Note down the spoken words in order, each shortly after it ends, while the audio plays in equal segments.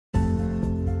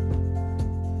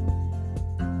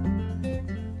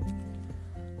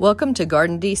Welcome to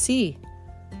GardenDC,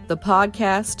 the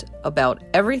podcast about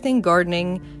everything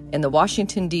gardening in the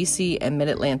Washington, D.C. and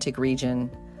Mid-Atlantic region.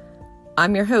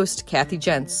 I'm your host, Kathy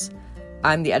Jentz.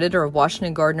 I'm the editor of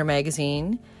Washington Gardener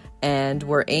magazine, and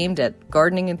we're aimed at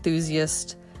gardening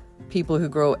enthusiasts, people who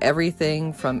grow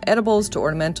everything from edibles to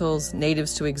ornamentals,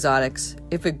 natives to exotics.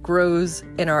 If it grows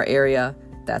in our area,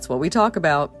 that's what we talk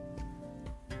about.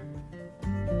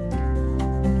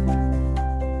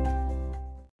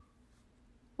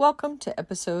 Welcome to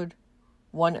episode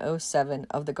 107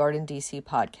 of the GardenDC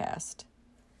podcast.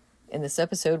 In this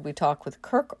episode, we talk with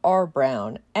Kirk R.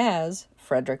 Brown as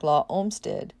Frederick Law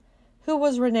Olmsted, who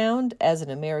was renowned as an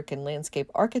American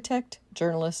landscape architect,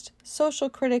 journalist,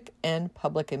 social critic, and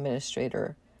public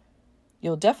administrator.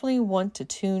 You'll definitely want to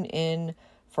tune in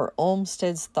for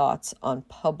Olmsted's thoughts on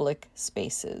public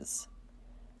spaces.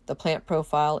 The plant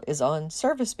profile is on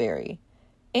Serviceberry,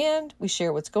 and we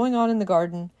share what's going on in the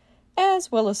garden,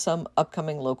 as well as some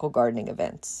upcoming local gardening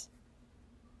events.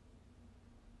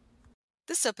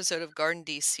 This episode of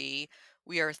GardenDC,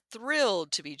 we are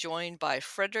thrilled to be joined by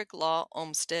Frederick Law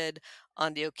Olmsted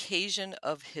on the occasion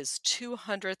of his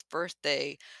 200th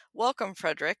birthday. Welcome,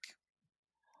 Frederick.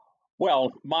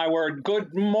 Well, my word,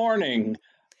 good morning.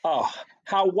 Oh,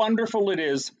 how wonderful it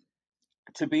is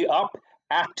to be up,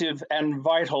 active, and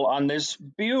vital on this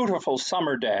beautiful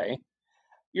summer day.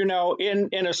 You know, in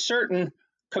a certain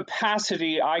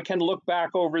capacity, I can look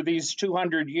back over these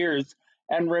 200 years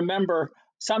and remember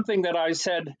something that I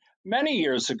said many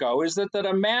years ago, is that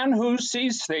a man who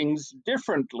sees things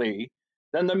differently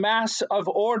than the mass of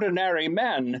ordinary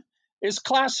men is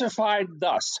classified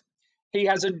thus: he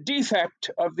has a defect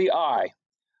of the eye,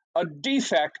 a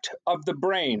defect of the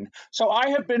brain. So I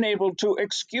have been able to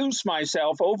excuse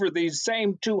myself over these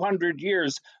same 200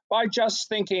 years by just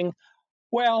thinking,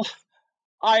 well,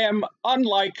 I am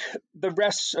unlike the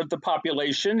rest of the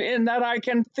population in that I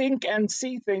can think and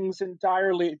see things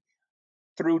entirely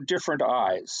through different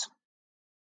eyes.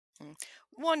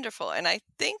 Wonderful. And I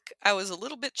think I was a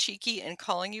little bit cheeky in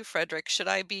calling you Frederick. Should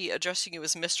I be addressing you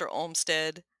as Mr.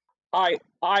 Olmsted? I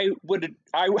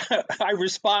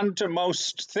respond to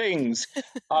most things.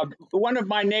 One of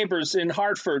my neighbors in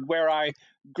Hartford, where I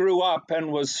grew up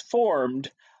and was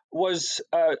formed, was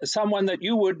someone that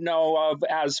you would know of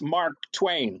as Mark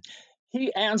Twain.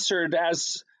 He answered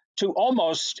as to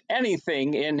almost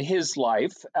anything in his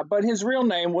life, but his real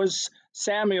name was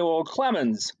Samuel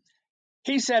Clemens.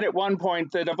 He said at one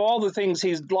point that of all the things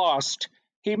he's lost,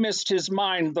 he missed his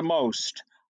mind the most.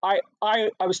 I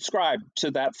ascribe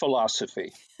to that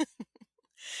philosophy.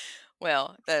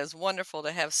 Well, that is wonderful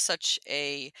to have such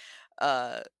a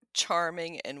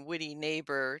charming and witty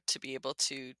neighbor to be able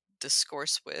to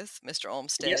discourse with, Mr.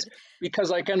 Olmsted. Yes,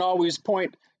 because I can always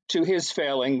point to his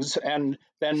failings and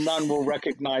then none will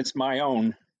recognize my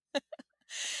own.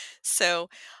 So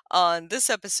on this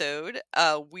episode,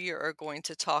 we are going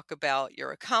to talk about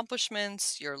your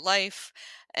accomplishments, your life,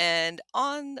 and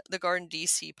on the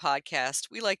GardenDC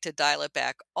podcast, we like to dial it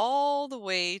back all the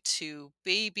way to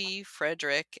baby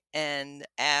Frederick and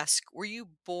ask, were you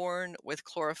born with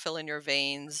chlorophyll in your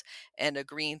veins and a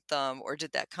green thumb, or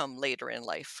did that come later in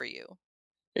life for you?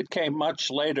 It came much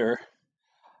later.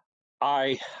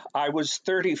 I was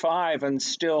 35 and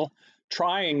still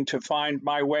trying to find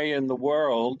my way in the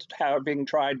world, having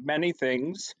tried many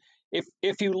things.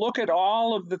 If you look at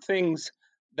all of the things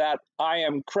that I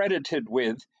am credited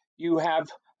with, you have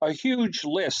a huge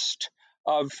list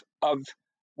of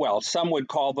well, some would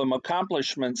call them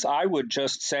accomplishments. I would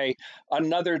just say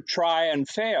another try and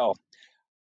fail.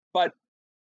 But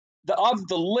of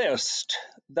the list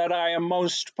that I am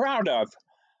most proud of,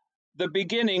 the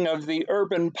beginning of the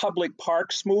urban public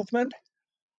parks movement,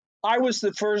 I was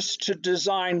the first to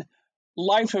design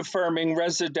life-affirming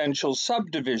residential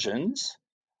subdivisions.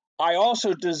 I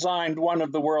also designed one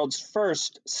of the world's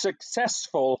first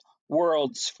successful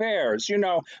World's Fairs. You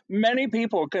know, many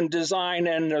people can design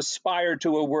and aspire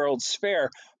to a World's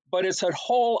Fair, but it's a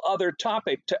whole other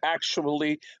topic to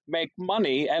actually make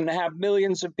money and have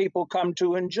millions of people come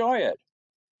to enjoy it.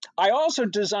 I also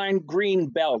designed green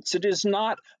belts. It is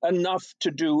not enough to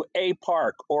do a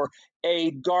park or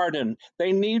a garden.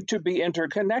 They need to be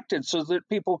interconnected so that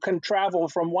people can travel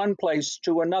from one place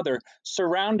to another,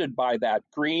 surrounded by that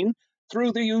green,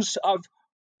 through the use of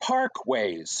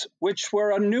parkways, which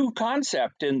were a new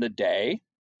concept in the day.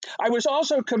 I was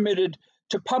also committed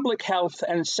to public health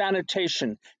and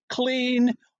sanitation,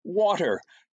 clean water,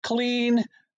 clean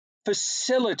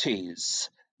facilities,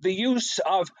 the use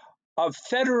of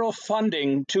federal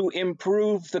funding to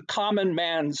improve the common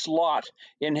man's lot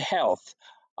in health.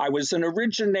 I was an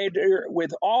originator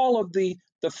with all of the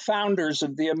founders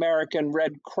of the American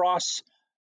Red Cross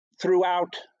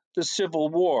throughout the Civil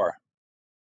War.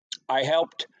 I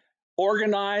helped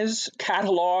organize,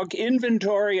 catalog,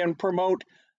 inventory, and promote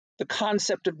the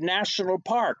concept of national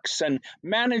parks and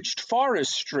managed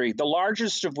forestry, the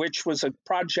largest of which was a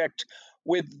project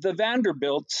with the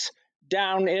Vanderbilts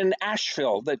down in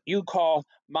Asheville that you call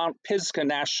Mount Pisgah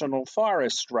National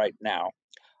Forest right now.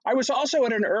 I was also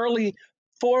at an early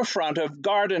forefront of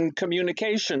garden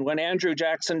communication when Andrew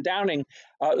Jackson Downing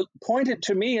pointed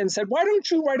to me and said, "Why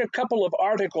don't you write a couple of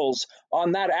articles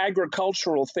on that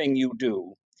agricultural thing you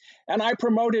do?" And I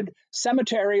promoted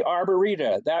Cemetery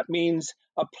Arboreta. That means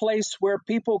a place where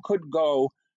people could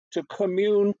go to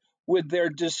commune with their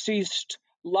deceased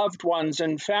loved ones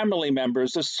and family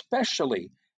members,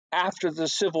 especially after the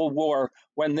Civil War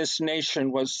when this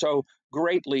nation was so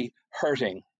greatly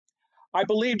hurting. I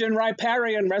believed in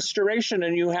riparian restoration,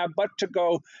 and you have but to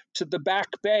go to the Back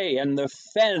Bay and the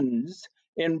Fens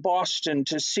in Boston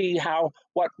to see how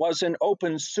what was an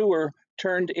open sewer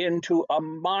turned into a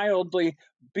mildly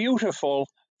beautiful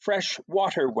fresh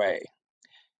waterway.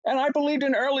 And I believed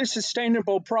in early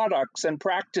sustainable products and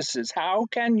practices. How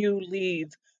can you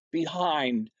leave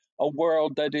behind a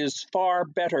world that is far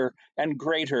better and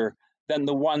greater than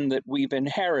the one that we've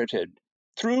inherited?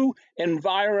 Through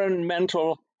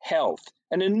environmental health,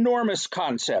 an enormous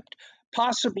concept,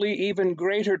 possibly even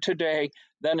greater today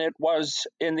than it was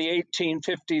in the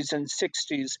 1850s and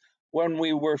 60s when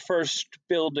we were first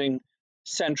building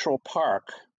Central Park.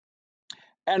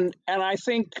 And I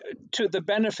think to the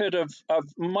benefit of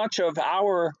much of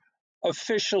our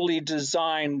officially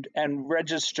designed and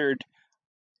registered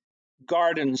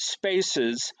garden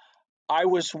spaces, I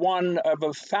was one of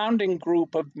a founding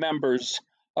group of members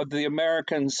of the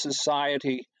American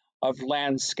Society of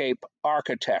Landscape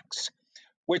Architects,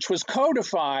 which was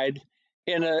codified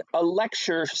in a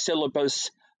lecture syllabus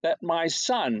that my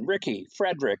son, Ricky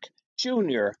Frederick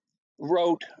Jr.,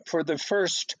 wrote for the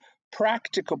first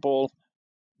practicable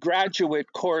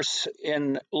graduate course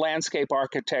in landscape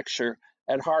architecture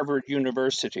at Harvard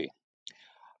University.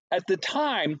 At the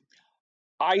time,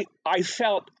 I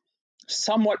felt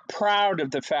somewhat proud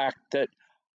of the fact that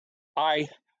I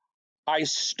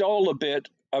stole a bit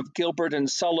of Gilbert and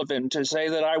Sullivan to say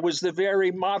that I was the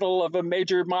very model of a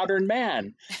major modern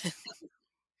man.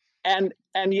 and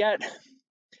yet,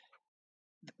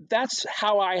 that's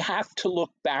how I have to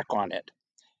look back on it.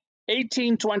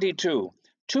 1822,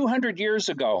 200 years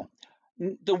ago,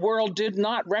 the world did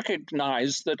not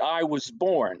recognize that I was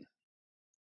born.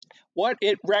 What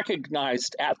it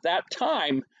recognized at that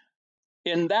time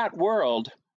in that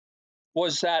world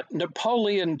was that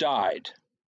Napoleon died.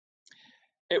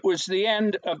 It was the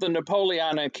end of the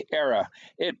Napoleonic era.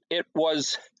 It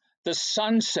was the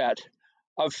sunset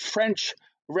of French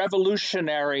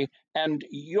revolutionary and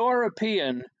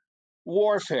European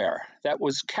warfare that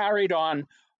was carried on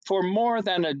for more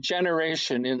than a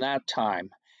generation in that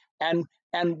time. And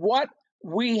what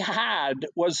we had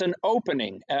was an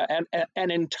opening,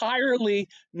 an entirely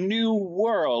new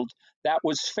world that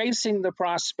was facing the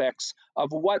prospects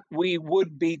of what we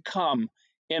would become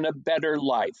in a better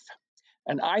life.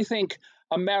 And I think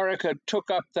America took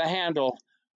up the handle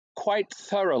quite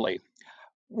thoroughly.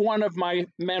 One of my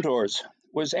mentors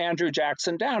was Andrew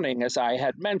Jackson Downing, as I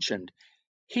had mentioned.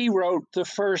 He wrote the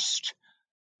first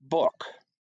book.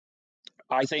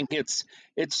 I think it's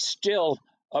still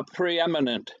a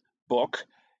preeminent book.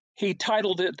 He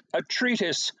titled it A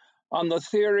Treatise on the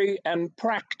Theory and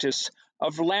Practice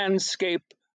of Landscape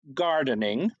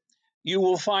Gardening. You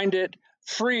will find it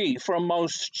free from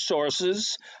most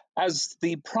sources as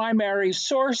the primary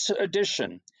source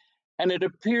edition, and it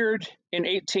appeared in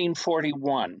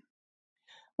 1841.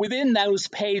 Within those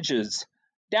pages,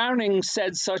 Downing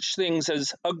said such things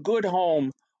as a good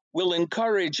home will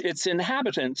encourage its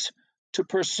inhabitants to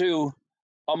pursue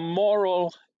a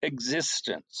moral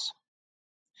existence.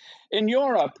 In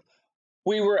Europe,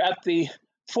 we were at the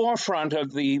forefront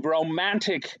of the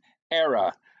Romantic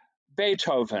era.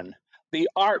 Beethoven, the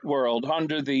art world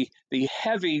under the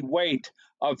heavy weight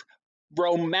of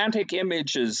romantic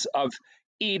images of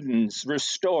Edens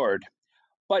restored.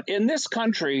 But in this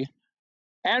country,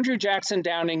 Andrew Jackson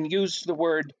Downing used the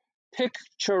word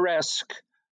picturesque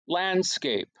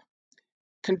landscape.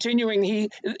 Continuing,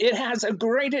 it has a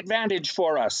great advantage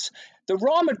for us. The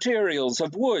raw materials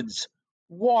of woods,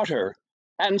 water,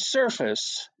 and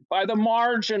surface by the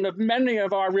margin of many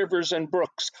of our rivers and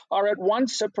brooks are at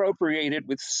once appropriated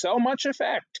with so much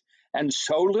effect and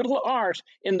so little art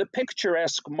in the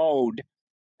picturesque mode,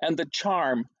 and the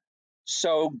charm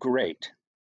so great.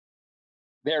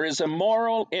 There is a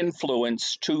moral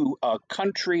influence to a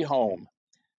country home,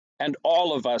 and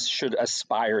all of us should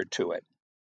aspire to it.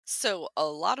 So, a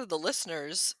lot of the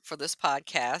listeners for this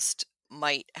podcast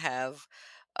might have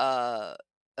uh,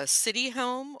 a city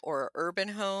home or a urban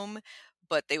home,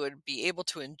 but they would be able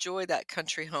to enjoy that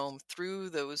country home through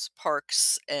those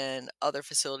parks and other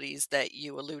facilities that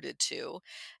you alluded to.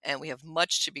 And we have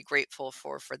much to be grateful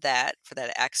for that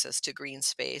access to green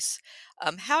space.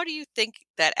 How do you think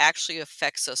that actually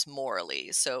affects us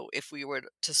morally? So, if we were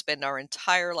to spend our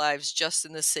entire lives just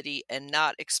in the city and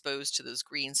not exposed to those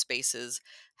green spaces,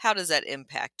 how does that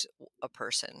impact a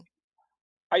person?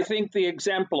 I think the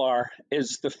exemplar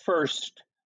is the first.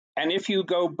 And if you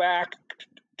go back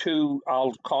to,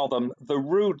 I'll call them the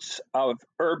roots of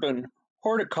urban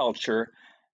horticulture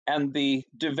and the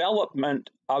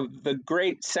development of the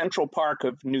great Central Park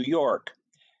of New York,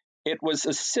 it was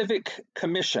a civic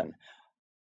commission.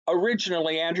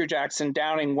 Originally, Andrew Jackson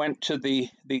Downing went to the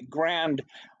grand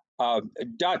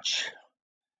Dutch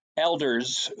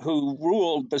elders who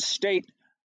ruled the state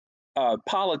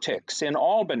politics in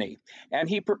Albany, and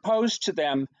he proposed to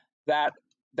them that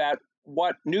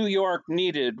what New York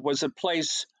needed was a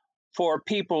place for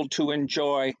people to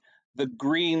enjoy the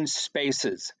green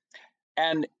spaces,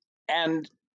 and and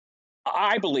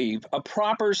I believe a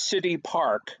proper city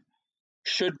park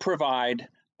should provide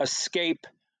escape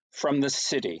from the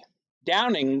city.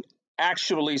 Downing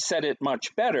actually said it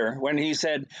much better when he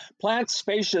said, "Plant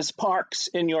spacious parks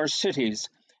in your cities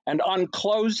and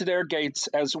unclose their gates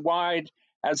as wide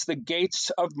as the gates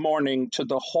of morning to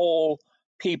the whole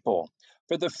people."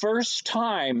 For the first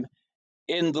time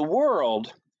in the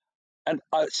world,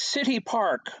 a city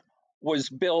park was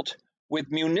built with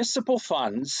municipal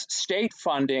funds, state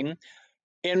funding,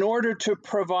 in order to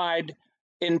provide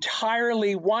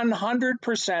entirely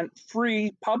 100%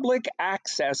 free public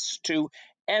access to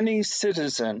any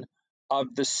citizen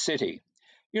of the city.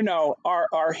 You know,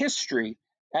 our history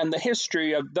and the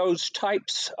history of those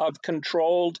types of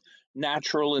controlled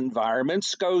natural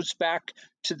environments goes back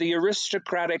to the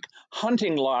aristocratic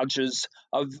hunting lodges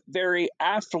of very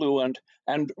affluent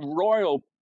and royal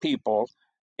people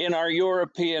in our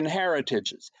European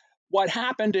heritages. What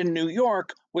happened in New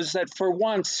York was that for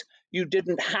once you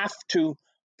didn't have to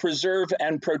preserve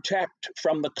and protect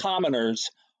from the commoners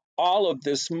all of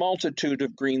this multitude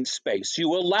of green space.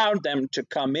 You allowed them to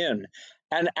come in.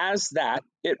 And as that,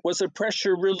 it was a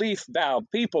pressure relief valve.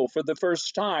 People, for the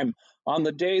first time, on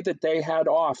the day that they had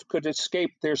off, could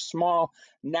escape their small,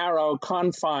 narrow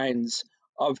confines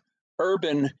of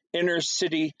urban inner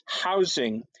city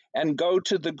housing and go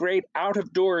to the great out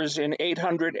of doors in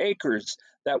 800 acres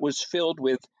that was filled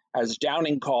with, as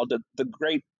Downing called it, the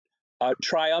great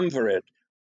triumvirate: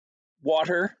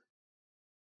 water,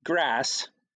 grass,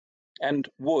 and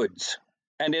woods.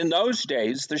 And in those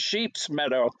days, the sheep's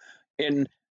meadow in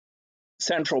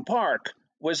Central Park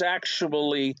was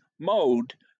actually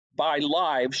mowed by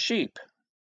live sheep.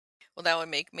 Well, that would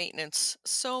make maintenance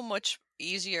so much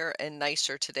easier and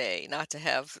nicer today, not to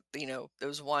have,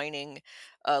 those whining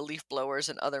leaf blowers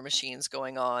and other machines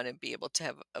going on and be able to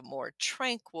have a more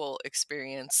tranquil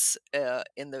experience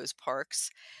in those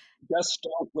parks. Just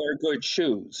don't wear good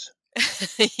shoes.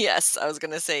 Yes, I was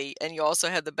going to say, and you also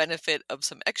have the benefit of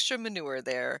some extra manure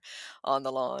there on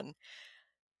the lawn.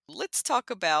 Let's talk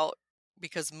about,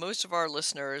 because most of our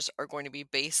listeners are going to be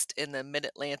based in the Mid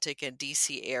Atlantic and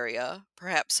DC area,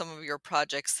 perhaps some of your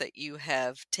projects that you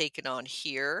have taken on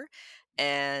here,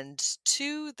 and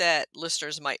two that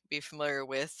listeners might be familiar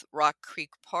with: Rock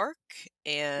Creek Park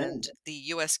and Mm. the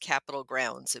U.S. Capitol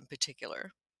grounds in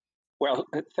particular. Well,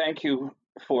 thank you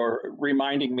for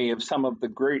reminding me of some of the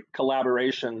great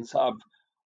collaborations of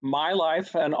my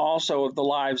life and also of the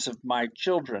lives of my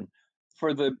children.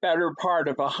 For the better part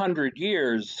of 100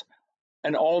 years,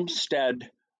 an Olmsted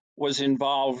was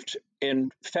involved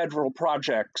in federal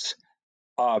projects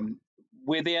um,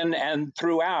 within and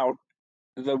throughout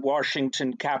the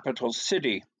Washington capital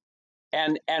city.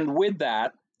 And with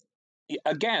that,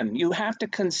 again, you have to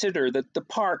consider that the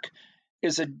park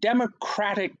is a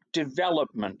democratic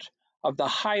development of the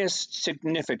highest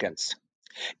significance.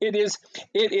 It is,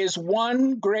 it is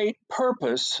one great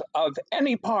purpose of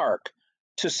any park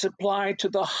to supply to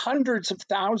the hundreds of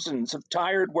thousands of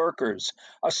tired workers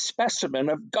a specimen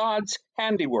of God's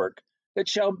handiwork that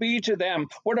shall be to them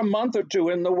what a month or two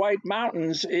in the White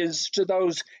Mountains is to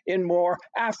those in more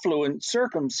affluent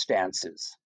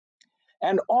circumstances.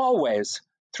 And always,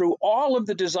 through all of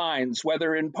the designs,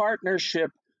 whether in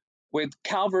partnership with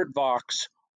Calvert Vaux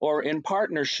or in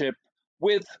partnership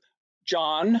with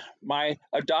John, my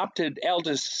adopted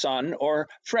eldest son, or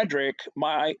Frederick,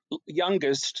 my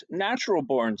youngest natural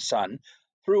born son,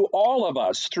 through all of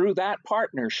us, through that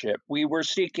partnership, we were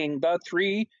seeking the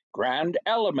three grand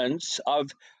elements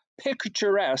of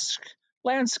picturesque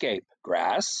landscape: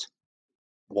 grass,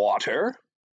 water,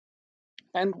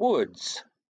 and woods.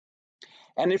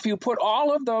 And if you put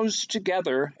all of those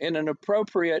together in an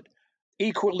appropriate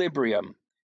equilibrium,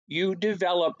 you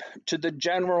develop to the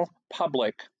general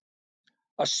public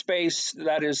a space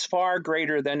that is far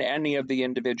greater than any of the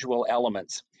individual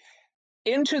elements.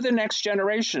 Into the next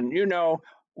generation,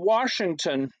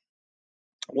 Washington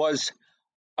was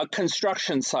a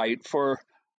construction site for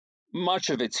much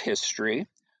of its history,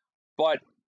 but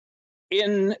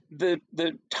in the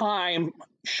time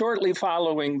shortly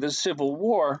following the Civil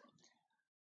War,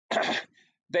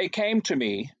 they came to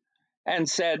me and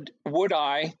said, would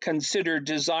I consider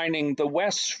designing the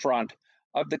west front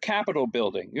of the Capitol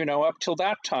building? Up till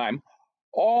that time,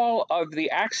 all of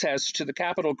the access to the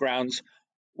Capitol grounds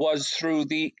was through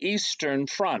the eastern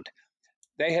front.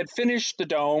 They had finished the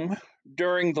dome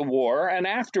during the war, and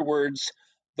afterwards,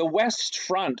 the west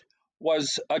front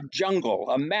was a jungle,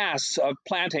 a mass of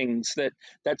plantings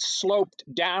that sloped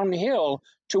downhill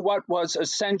to what was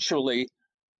essentially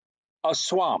a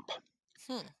swamp.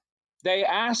 They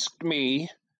asked me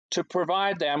to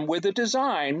provide them with a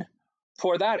design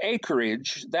for that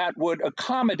acreage that would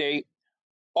accommodate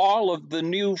all of the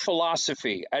new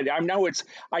philosophy. I know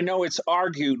it's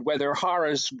argued whether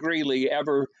Horace Greeley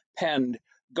ever penned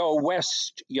 "Go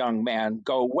west, young man,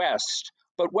 go west."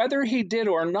 But whether he did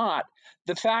or not,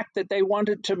 the fact that they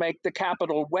wanted to make the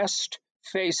Capitol west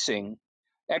facing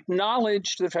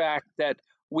acknowledged the fact that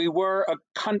we were a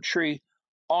country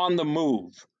on the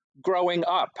move, growing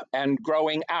up and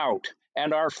growing out,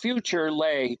 and our future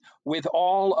lay with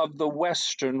all of the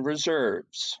Western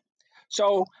reserves.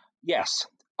 So, yes,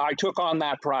 I took on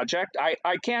that project.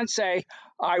 I can't say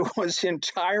I was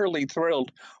entirely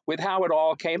thrilled with how it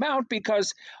all came out,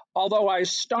 because although I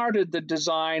started the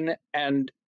design and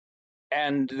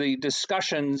the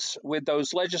discussions with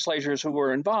those legislators who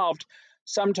were involved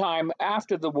sometime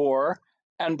after the war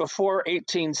and before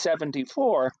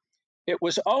 1874, it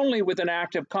was only with an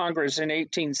act of Congress in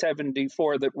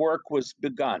 1874 that work was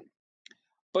begun.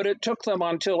 But it took them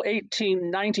until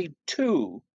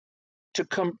 1892 to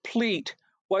complete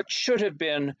what should have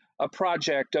been a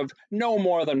project of no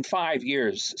more than 5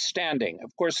 years standing.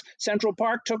 Of course, Central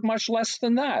Park took much less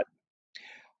than that.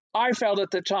 I felt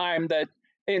at the time that,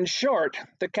 in short,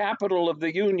 the Capitol of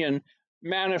the Union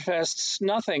manifests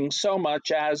nothing so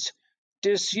much as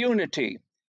disunity.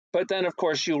 But then, of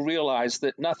course, you'll realize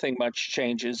that nothing much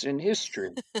changes in history.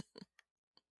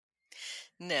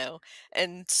 No.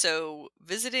 And so,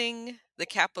 visiting the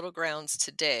Capitol grounds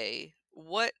today,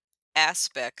 what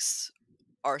aspects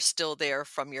are still there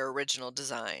from your original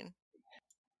design?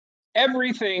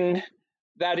 Everything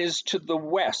that is to the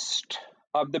west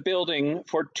of the building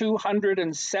for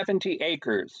 270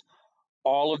 acres,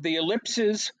 all of the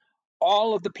ellipses,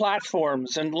 all of the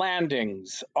platforms and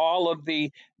landings, all of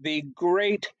the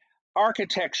great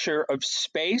architecture of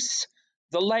space,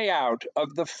 the layout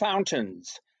of the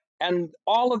fountains, and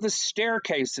all of the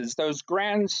staircases, those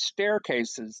grand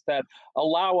staircases that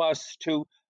allow us to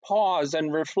pause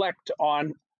and reflect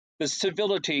on the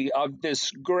civility of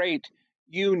this great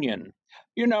union.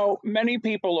 Many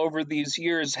people over these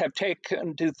years have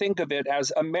taken to think of it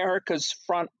as America's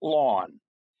front lawn.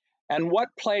 And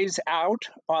what plays out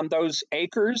on those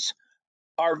acres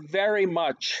are very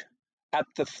much at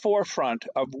the forefront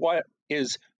of what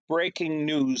is breaking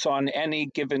news on any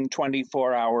given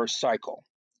 24-hour cycle.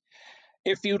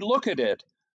 If you look at it,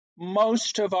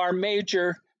 most of our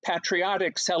major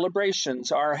patriotic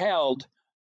celebrations are held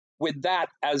with that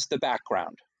as the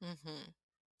background. Mm-hmm.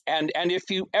 And if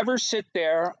you ever sit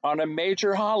there on a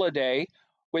major holiday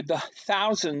with the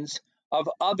thousands of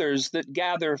others that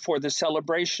gather for the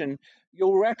celebration,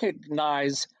 you'll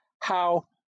recognize how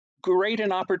great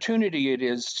an opportunity it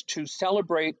is to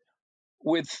celebrate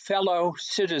with fellow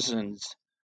citizens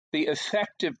the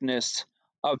effectiveness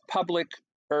of public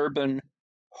urban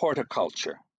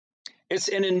horticulture. It's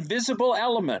an invisible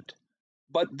element,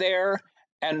 but there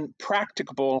and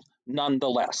practicable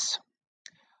nonetheless.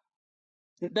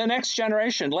 The next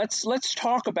generation, let's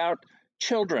talk about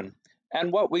children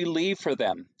and what we leave for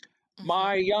them. Mm-hmm.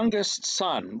 My youngest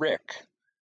son, Rick,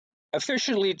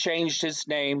 officially changed his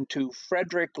name to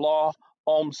Frederick Law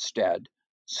Olmsted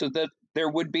so that there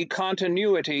would be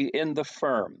continuity in the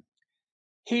firm.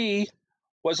 He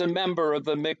was a member of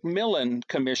the Macmillan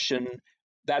Commission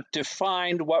that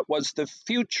defined what was the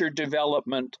future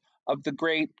development of the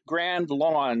great grand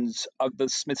lawns of the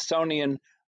Smithsonian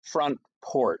front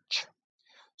porch.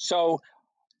 So,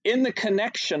 in the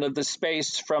connection of the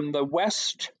space from the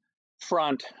west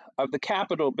front of the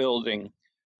Capitol building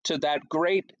to that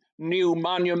great new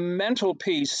monumental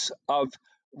piece of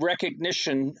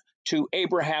recognition to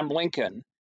Abraham Lincoln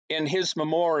in his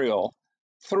memorial,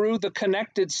 through the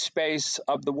connected space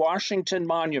of the Washington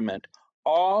Monument,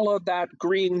 all of that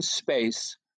green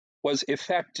space was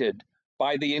affected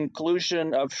by the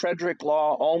inclusion of Frederick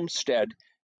Law Olmsted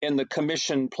in the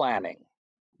commission planning.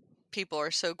 People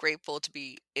are so grateful to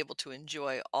be able to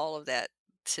enjoy all of that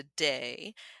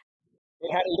today.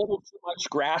 It had a little too much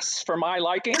grass for my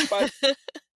liking, but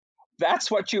that's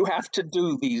what you have to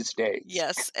do these days.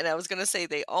 Yes, and I was going to say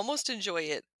they almost enjoy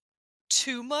it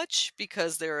too much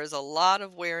because there is a lot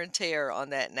of wear and tear on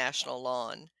that national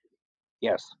lawn.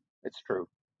 Yes, it's true.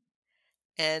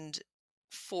 And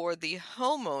for the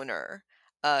homeowner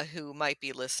who might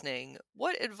be listening,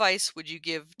 what advice would you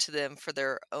give to them for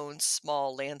their own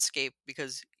small landscape?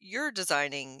 Because you're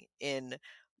designing in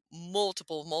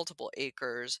multiple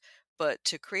acres, but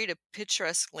to create a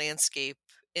picturesque landscape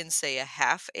in, say, a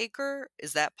half acre,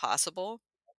 is that possible?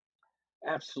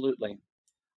 Absolutely.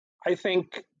 I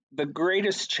think the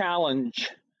greatest challenge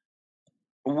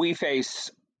we face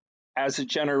as a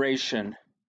generation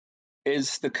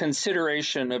is the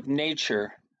consideration of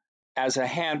nature as a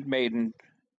handmaiden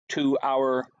to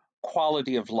our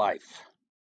quality of life.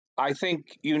 I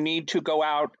think you need to go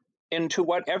out into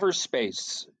whatever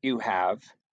space you have,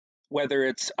 whether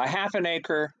it's a half an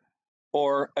acre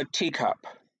or a teacup,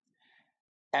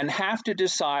 and have to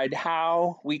decide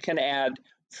how we can add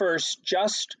first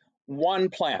just one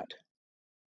plant.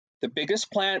 The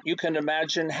biggest plant you can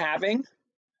imagine having,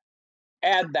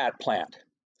 add that plant,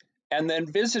 and then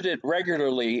visit it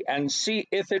regularly and see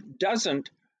if it doesn't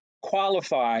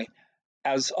qualify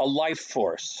as a life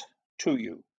force to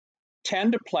you.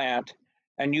 Tend a plant,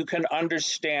 and you can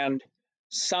understand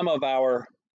some of our,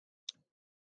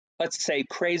 let's say,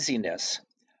 craziness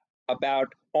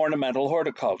about ornamental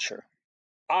horticulture.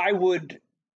 I would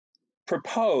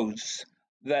propose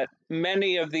that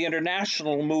many of the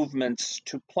international movements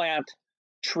to plant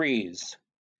trees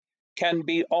can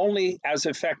be only as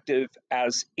effective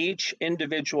as each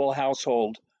individual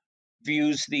household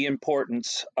views the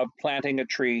importance of planting a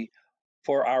tree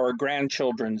for our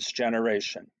grandchildren's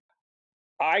generation.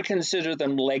 I consider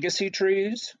them legacy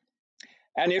trees.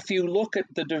 And if you look at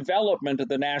the development of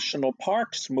the national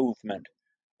parks movement,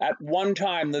 at one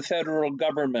time the federal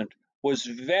government was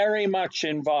very much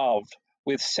involved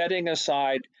with setting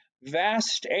aside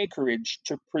vast acreage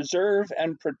to preserve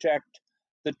and protect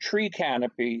the tree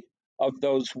canopy of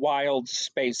those wild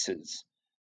spaces.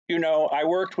 You know, I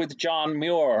worked with John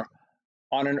Muir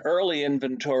on an early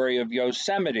inventory of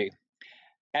Yosemite.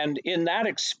 And in that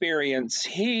experience,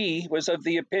 he was of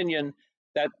the opinion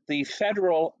that the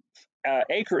federal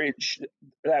acreage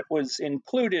that was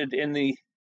included in the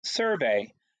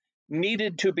survey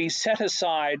needed to be set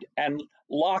aside and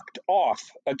locked off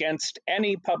against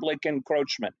any public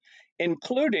encroachment,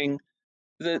 including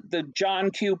the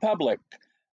John Q. public.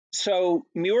 So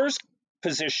Muir's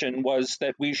position was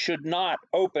that we should not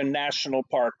open national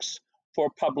parks for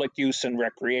public use and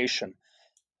recreation.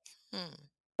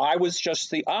 I was just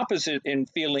the opposite in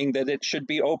feeling that it should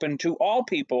be open to all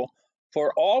people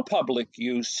for all public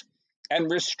use and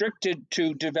restricted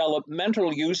to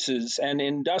developmental uses and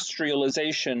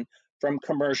industrialization from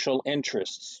commercial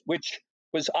interests, which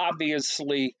was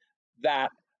obviously that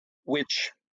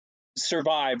which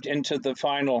survived into the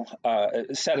final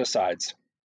set-asides.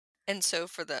 And so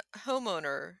for the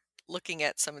homeowner looking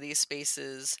at some of these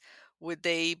spaces, would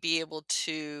they be able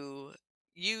to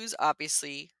use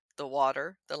obviously the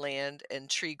water, the land, and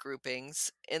tree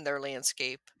groupings in their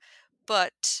landscape,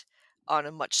 but on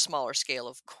a much smaller scale,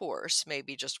 of course,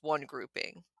 maybe just one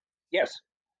grouping? Yes,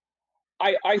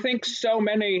 I think so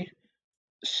many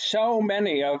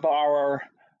of our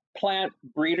plant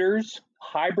breeders,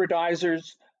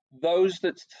 hybridizers, those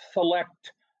that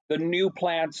select the new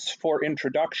plants for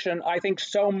introduction, I think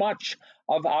so much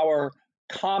of our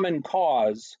common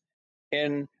cause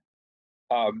in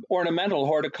ornamental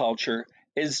horticulture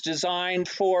is designed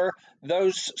for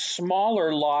those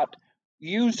smaller lot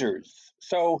users.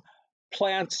 So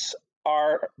plants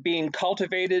are being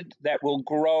cultivated that will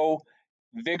grow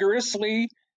vigorously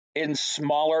in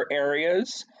smaller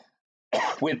areas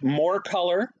with more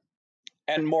color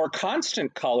and more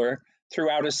constant color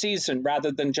throughout a season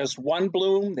rather than just one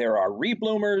bloom. There are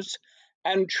rebloomers,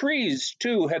 and trees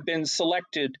too have been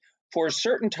selected for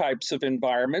certain types of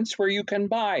environments where you can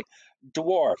buy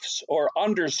dwarfs or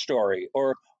understory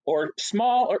or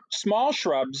small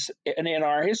shrubs in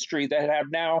our history that have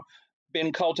now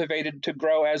been cultivated to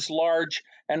grow as large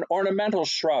and ornamental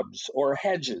shrubs or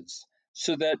hedges,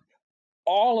 so that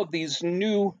all of these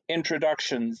new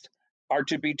introductions are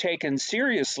to be taken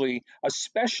seriously,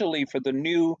 especially for the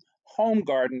new home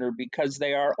gardener, because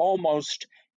they are almost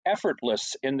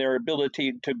effortless in their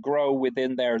ability to grow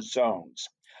within their zones.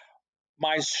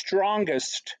 My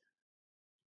strongest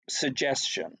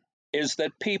suggestion is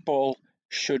that people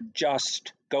should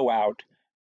just go out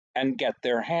and get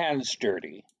their hands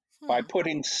dirty by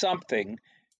putting something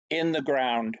in the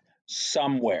ground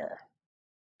somewhere.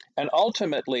 And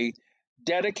ultimately,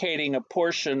 dedicating a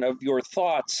portion of your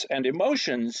thoughts and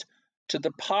emotions to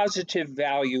the positive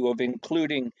value of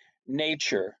including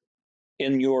nature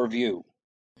in your view.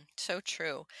 So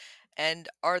true. And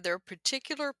are there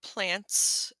particular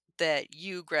plants that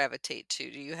you gravitate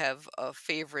to? Do you have a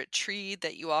favorite tree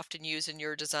that you often use in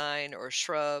your design or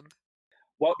shrub?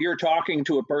 Well, you're talking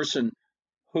to a person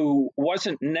who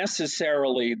wasn't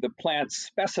necessarily the plant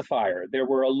specifier. There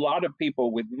were a lot of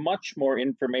people with much more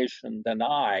information than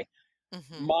I.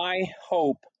 Hmm. My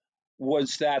hope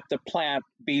was that the plant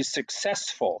be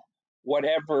successful,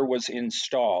 whatever was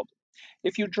installed.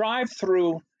 If you drive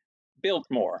through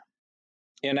Biltmore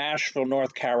in Asheville,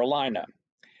 North Carolina,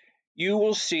 you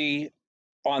will see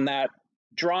on that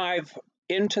drive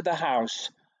into the house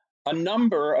a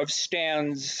number of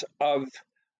stands of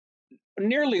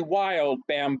nearly wild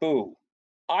bamboo.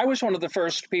 I was one of the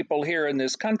first people here in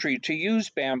this country to use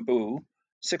bamboo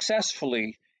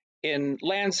successfully in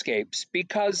landscapes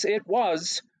because it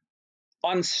was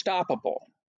unstoppable.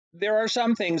 There are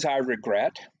some things I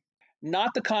regret,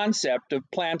 not the concept of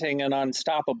planting an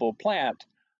unstoppable plant,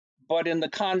 but in the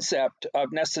concept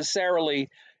of necessarily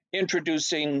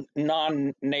introducing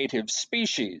non native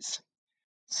species.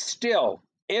 Still,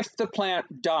 if the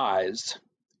plant dies,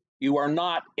 you are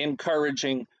not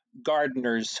encouraging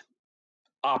gardeners'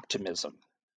 optimism.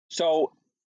 So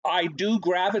I do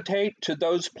gravitate to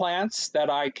those plants that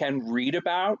I can read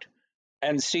about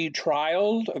and see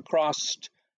trialed across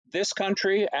this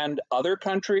country and other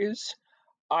countries.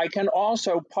 I can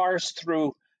also parse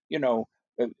through, you know,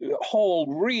 whole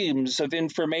reams of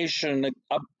information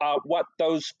about what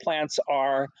those plants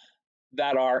are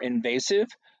that are invasive,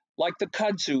 like the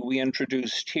kudzu we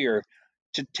introduced here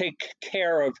to take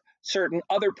care of certain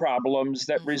other problems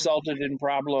that Hmm. resulted in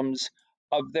problems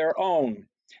of their own.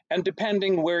 And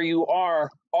depending where you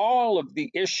are, all of the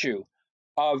issue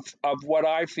of what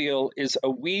I feel is a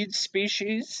weed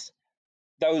species,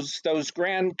 those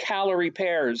grand calorie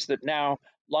pears that now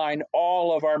line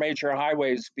all of our major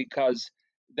highways because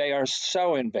they are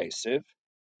so invasive,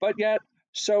 but yet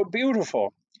so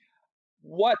beautiful.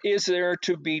 What is there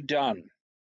to be done?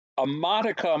 A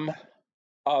modicum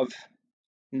of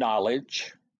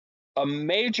knowledge, a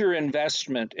major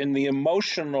investment in the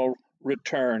emotional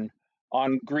return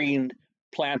on green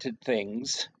planted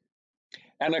things,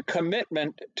 and a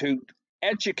commitment to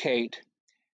educate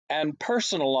and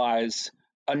personalize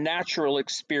a natural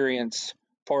experience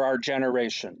for our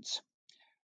generations.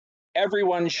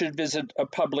 Everyone should visit a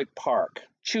public park.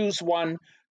 Choose one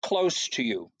close to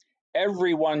you.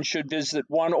 Everyone should visit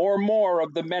one or more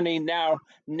of the many now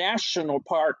national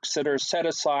parks that are set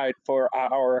aside for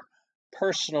our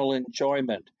personal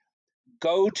enjoyment.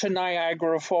 Go to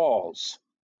Niagara Falls,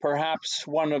 perhaps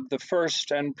one of the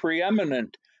first and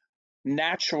preeminent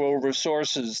natural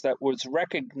resources that was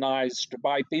recognized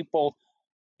by people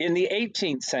in the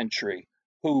 18th century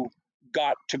who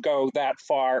got to go that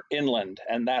far inland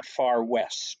and that far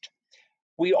west.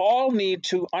 We all need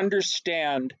to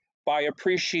understand by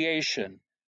appreciation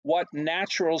what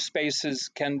natural spaces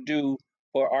can do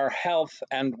for our health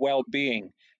and well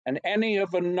being. And any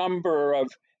of a number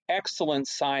of excellent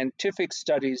scientific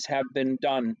studies have been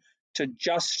done to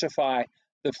justify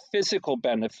the physical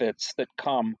benefits that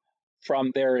come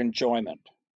from their enjoyment.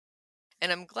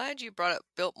 And I'm glad you brought up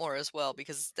Biltmore as well,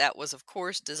 because that was, of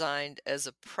course, designed as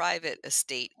a private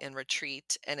estate and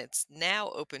retreat, and it's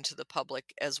now open to the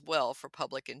public as well for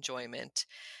public enjoyment.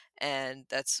 And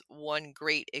that's one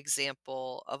great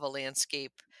example of a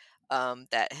landscape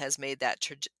that has made that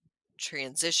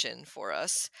transition for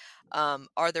us.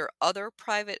 Are there other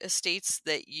private estates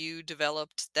that you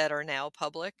developed that are now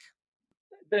public?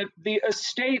 The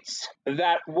estates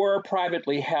that were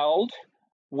privately held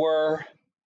were,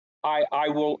 I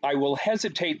will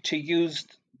hesitate to use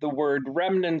the word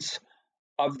remnants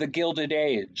of the Gilded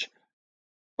Age,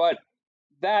 but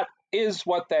that is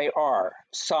what they are.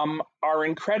 Some are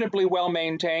incredibly well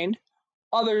maintained,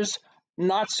 others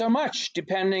not so much,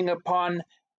 depending upon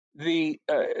the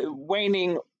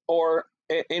waning or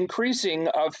increasing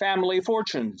of family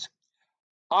fortunes.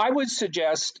 I would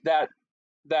suggest that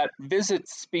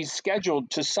visits be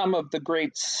scheduled to some of the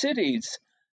great cities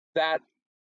that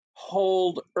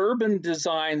hold urban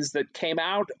designs that came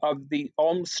out of the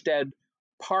Olmsted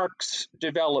Parks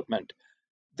development.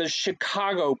 The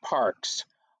Chicago parks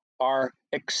are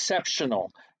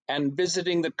exceptional, and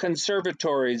visiting the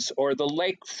conservatories or the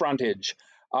lake frontage,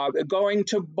 going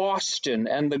to Boston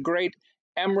and the great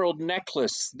emerald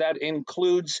necklace that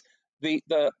includes the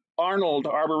Arnold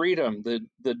Arboretum,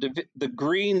 the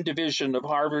green division of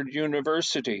Harvard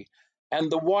University,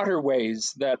 and the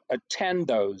waterways that attend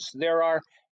those. There are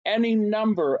any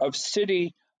number of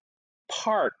city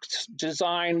parks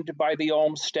designed by the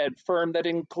Olmsted firm that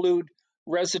include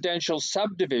residential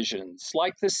subdivisions,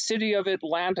 like the city of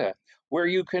Atlanta, where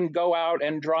you can go out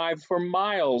and drive for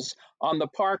miles on the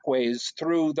parkways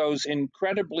through those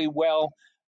incredibly well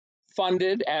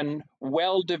funded and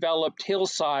well developed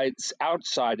hillsides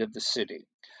outside of the city.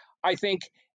 I think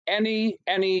any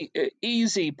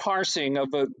easy parsing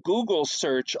of a Google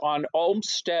search on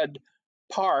Olmsted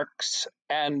parks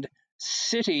and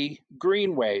city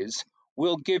greenways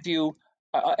will give you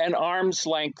an arm's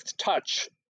length touch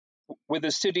with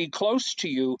a city close to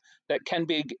you that can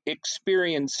be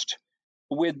experienced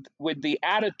with the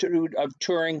attitude of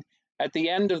touring at the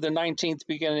end of the 19th,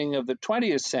 beginning of the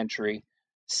 20th century,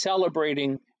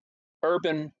 celebrating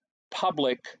urban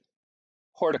public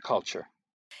horticulture.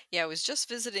 Yeah, I was just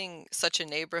visiting such a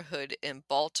neighborhood in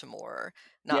Baltimore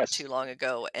not Yes. too long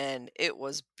ago, and it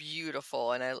was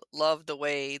beautiful. And I love the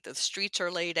way the streets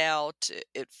are laid out.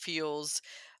 It feels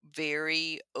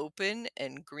very open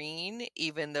and green,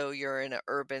 even though you're in an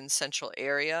urban central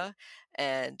area.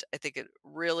 And I think it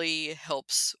really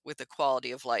helps with the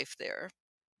quality of life there.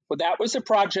 Well, that was a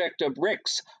project of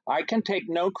Rick's. I can take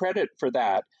no credit for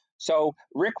that. So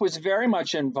Rick was very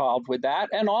much involved with that,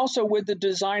 and also with the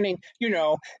designing,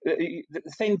 the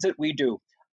things that we do.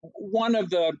 One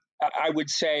of the, I would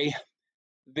say,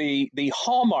 the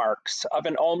hallmarks of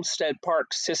an Olmsted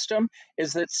Park system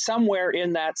is that somewhere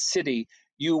in that city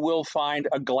you will find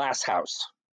a glass house.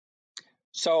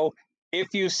 So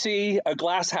if you see a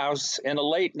glass house in a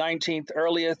late 19th,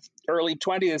 early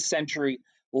 20th century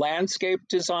landscape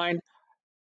design,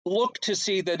 look to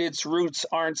see that its roots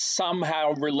aren't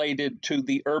somehow related to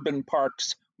the urban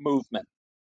parks movement.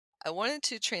 I wanted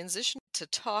to transition to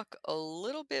talk a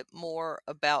little bit more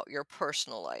about your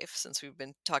personal life, since we've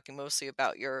been talking mostly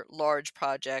about your large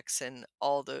projects and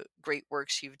all the great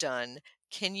works you've done.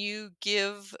 Can you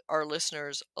give our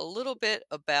listeners a little bit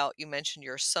about, you mentioned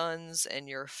your sons and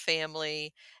your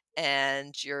family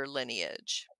and your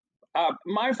lineage?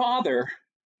 My father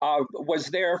was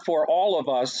there for all of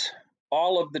us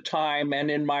all of the time,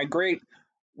 and in my great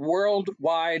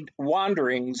worldwide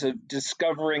wanderings of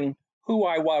discovering who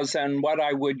I was and what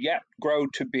I would yet grow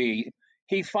to be,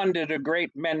 he funded a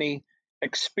great many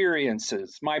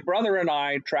experiences. My brother and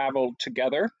I traveled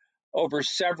together over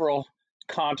several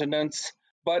continents,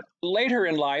 but later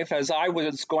in life, as I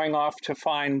was going off to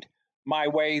find my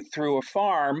way through a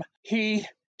farm, he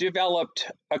developed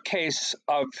a case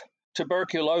of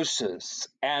tuberculosis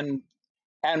and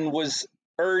was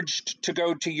urged to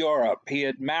go to Europe. He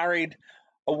had married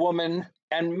a woman,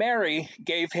 and Mary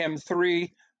gave him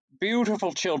three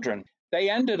beautiful children.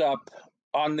 They ended up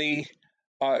on the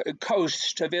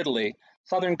coast of Italy,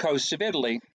 southern coast of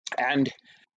Italy, and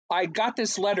I got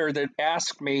this letter that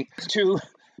asked me to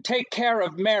take care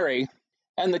of Mary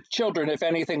and the children if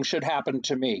anything should happen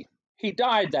to me. He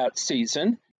died that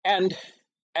season, and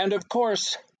of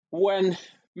course, when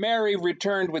Mary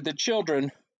returned with the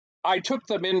children, I took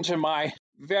them into my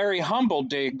very humble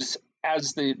digs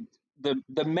as the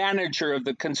manager of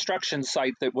the construction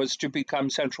site that was to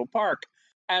become Central Park.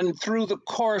 And through the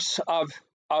course of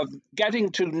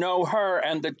getting to know her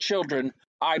and the children,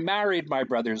 I married my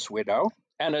brother's widow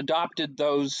and adopted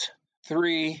those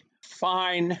three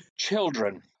fine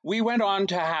children. We went on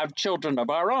to have children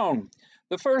of our own.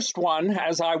 The first one,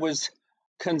 as I was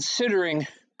considering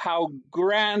how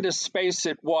grand a space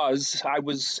it was, I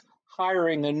was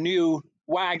hiring a new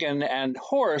wagon and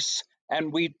horse,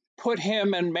 and we put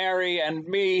him and Mary and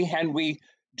me, and we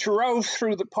drove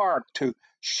through the park to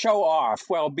show off.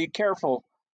 Well, be careful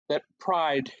that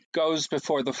pride goes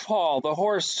before the fall. The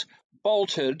horse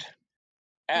bolted,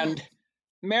 and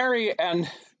Mary and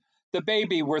the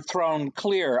baby were thrown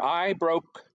clear. I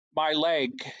broke my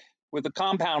leg with a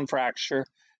compound fracture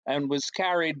and was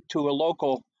carried to a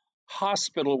local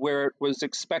hospital where it was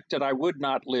expected I would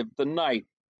not live the night.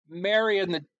 Mary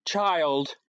and the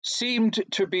child seemed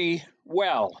to be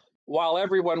well, while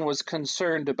everyone was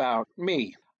concerned about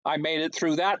me. I made it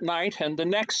through that night and the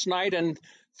next night and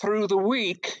through the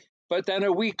week, but then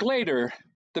a week later,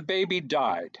 the baby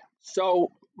died.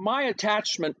 So my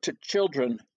attachment to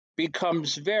children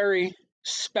becomes very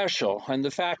special. And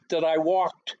the fact that I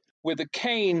walked with a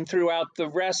cane throughout the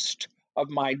rest of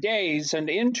my days and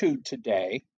into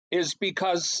today is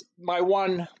because my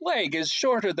one leg is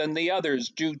shorter than the others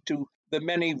due to the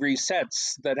many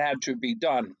resets that had to be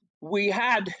done. We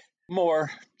had more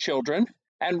children,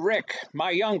 and Rick,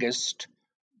 my youngest,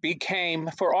 became,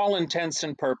 for all intents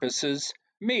and purposes,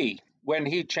 me when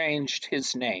he changed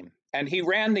his name. And he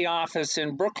ran the office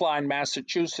in Brookline,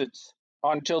 Massachusetts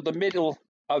until the middle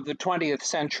of the 20th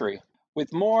century,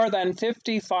 with more than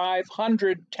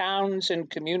 5,500 towns and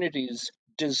communities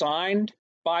designed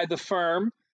by the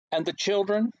firm, and the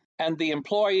children and the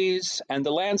employees and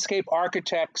the landscape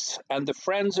architects and the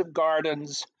friends of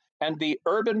gardens and the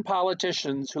urban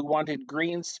politicians who wanted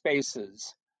green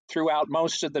spaces throughout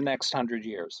most of the next 100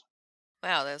 years.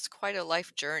 Wow, that's quite a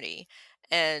life journey.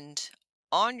 And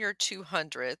on your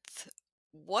 200th,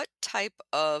 what type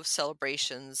of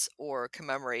celebrations or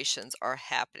commemorations are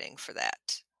happening for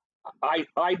that?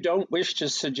 I don't wish to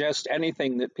suggest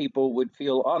anything that people would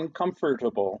feel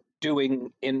uncomfortable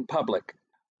doing in public.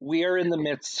 We are in the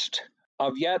midst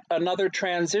of yet another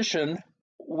transition.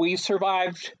 We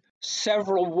survived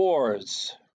several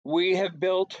wars. We have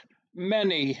built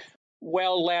many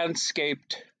well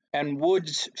landscaped and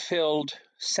woods filled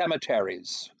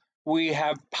cemeteries. We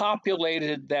have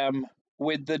populated them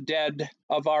with the dead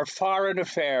of our foreign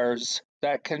affairs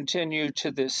that continue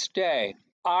to this day.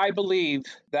 I believe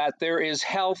that there is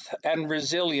health and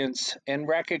resilience in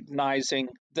recognizing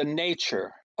the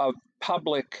nature of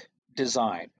public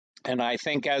design. And I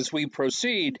think as we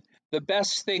proceed, the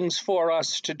best things for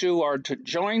us to do are to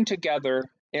join together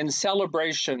in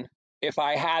celebration, if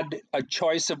I had a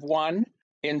choice of one,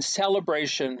 in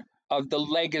celebration of the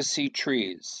legacy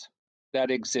trees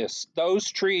that exist. Those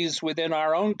trees within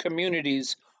our own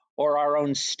communities or our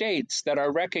own states that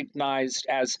are recognized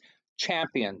as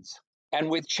champions. And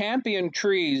with champion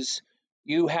trees,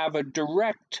 you have a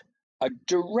direct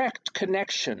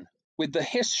connection with the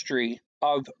history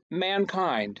of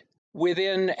mankind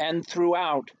within and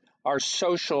throughout our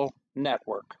social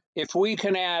network. If we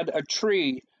can add a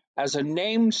tree as a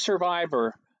named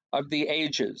survivor of the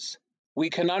ages,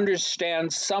 we can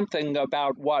understand something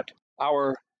about what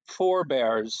our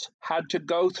forebears had to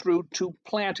go through to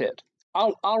plant it.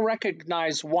 I'll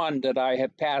recognize one that I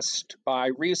have passed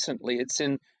by recently.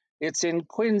 It's in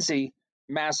Quincy,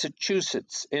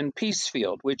 Massachusetts, in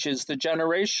Peacefield, which is the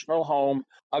generational home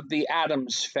of the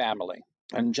Adams family.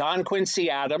 And John Quincy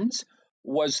Adams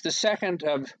was the second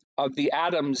of the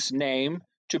Adams name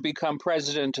to become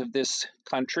president of this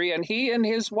country. And he and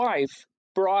his wife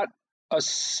brought a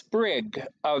sprig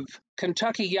of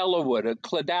Kentucky yellowwood, a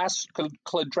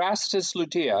Cladrastis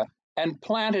lutea, and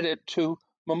planted it to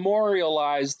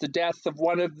memorialize the death of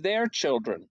one of their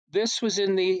children. This was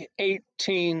in the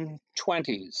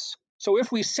 1820s. So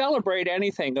if we celebrate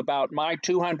anything about my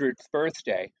 200th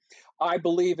birthday, I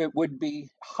believe it would be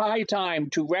high time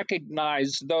to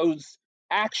recognize those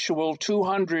actual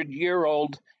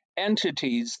 200-year-old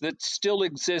entities that still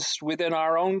exist within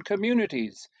our own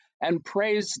communities and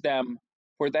praise them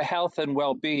for the health and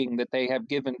well-being that they have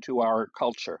given to our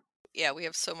culture. Yeah, we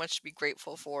have so much to be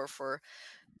grateful for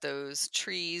those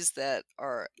trees that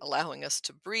are allowing us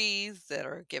to breathe, that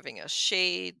are giving us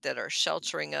shade, that are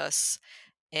sheltering us,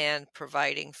 and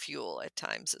providing fuel at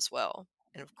times as well.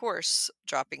 And of course,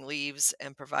 dropping leaves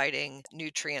and providing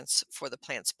nutrients for the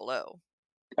plants below.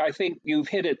 I think you've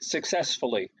hit it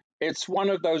successfully. It's one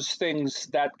of those things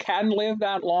that can live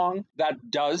that long, that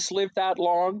does live that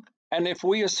long. And if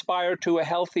we aspire to a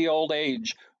healthy old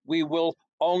age, we will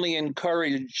only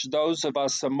encourage those of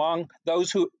us among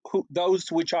those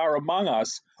those which are among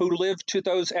us who live to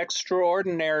those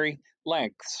extraordinary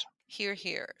lengths. Hear,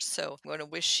 hear. So I'm going to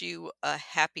wish you a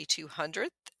happy 200th.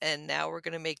 And now we're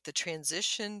going to make the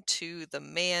transition to the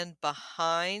man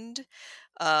behind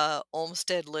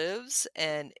Olmsted Lives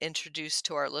and introduce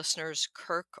to our listeners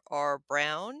Kirk R.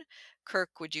 Brown.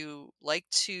 Kirk, would you like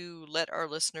to let our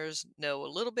listeners know a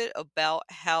little bit about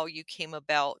how you came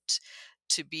about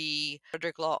to be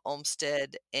Frederick Law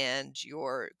Olmsted and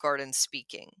your garden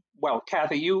speaking? Well,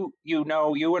 Kathy, you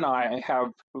know, you and I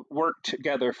have worked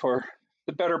together for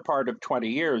the better part of 20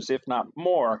 years, if not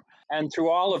more. And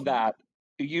through all of that,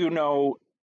 you know,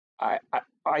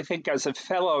 I think as a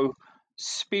fellow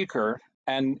speaker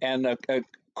and a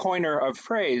coiner of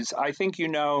phrase, I think you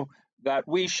know that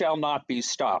we shall not be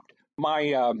stopped.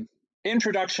 My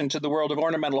introduction to the world of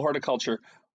ornamental horticulture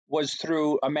was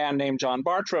through a man named John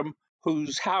Bartram,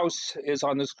 whose house is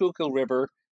on the Schuylkill River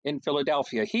in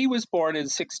Philadelphia. He was born in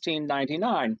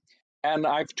 1699, and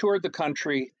I've toured the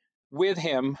country with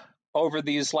him over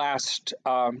these last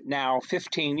now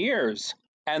 15 years.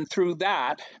 And through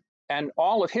that and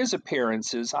all of his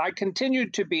appearances, I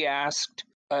continued to be asked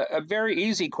a very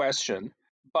easy question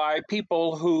by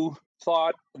people who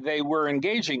thought they were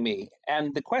engaging me.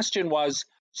 And the question was,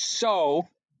 so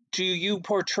do you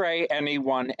portray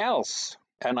anyone else?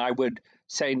 And I would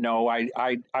say, no,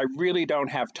 I really don't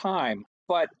have time.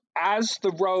 But as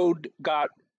the road got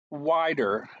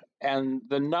wider and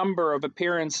the number of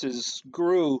appearances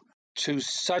grew to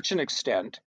such an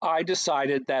extent, I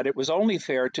decided that it was only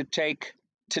fair to take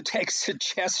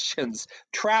suggestions,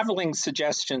 traveling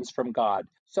suggestions from God.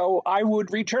 So I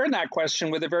would return that question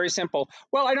with a very simple,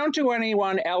 well, I don't do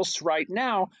anyone else right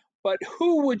now, but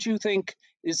who would you think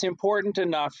is important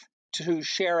enough to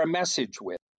share a message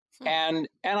with? And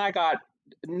I got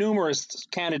numerous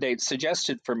candidates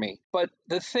suggested for me. But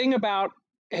the thing about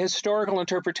historical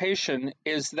interpretation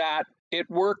is that it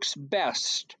works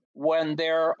best when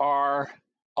there are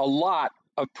a lot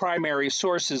of primary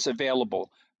sources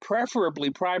available, preferably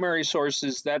primary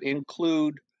sources that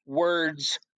include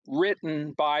words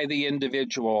written by the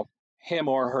individual, him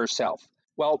or herself.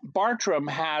 Well, Bartram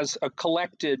has a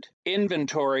collected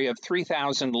inventory of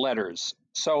 3,000 letters.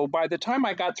 So by the time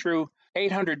I got through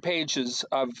 800 pages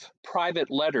of private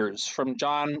letters from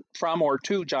or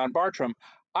to John Bartram,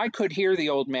 I could hear the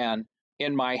old man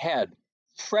in my head.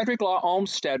 Frederick Law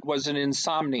Olmsted was an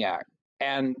insomniac,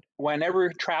 and whenever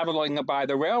traveling by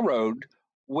the railroad,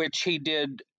 which he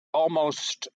did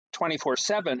almost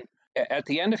 24/7 at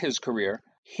the end of his career,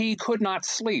 he could not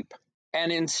sleep.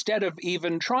 And instead of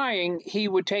even trying, he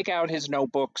would take out his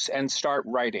notebooks and start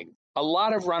writing. A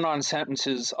lot of run-on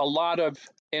sentences, a lot of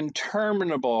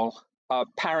interminable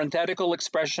parenthetical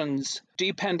expressions,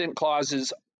 dependent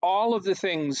clauses, all of the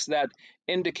things that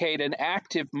indicate an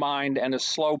active mind and a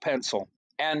slow pencil.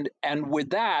 And with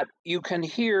that, you can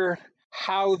hear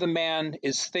how the man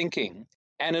is thinking.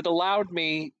 And it allowed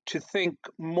me to think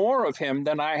more of him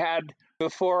than I had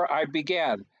before I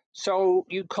began. So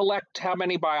you collect how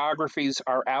many biographies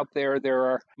are out there.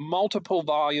 There are multiple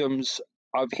volumes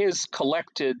of his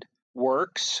collected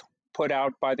works put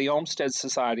out by the Olmsted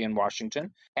Society in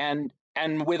Washington. And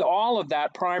with all of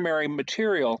that primary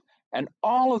material and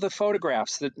all of the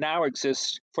photographs that now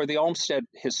exist for the Olmsted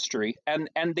history and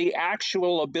the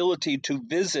actual ability to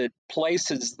visit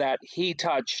places that he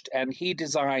touched and he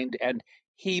designed and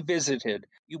he visited,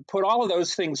 you put all of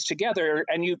those things together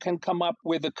and you can come up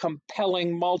with a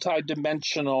compelling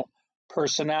multidimensional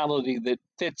personality that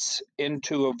fits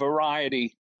into a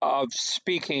variety of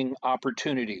speaking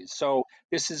opportunities. So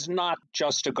this is not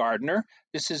just a gardener.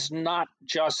 This is not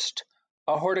just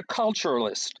a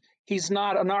horticulturalist. He's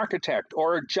not an architect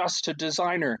or just a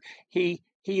designer. He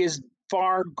is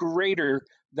far greater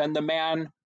than the man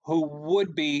who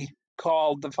would be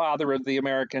called the father of the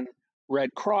American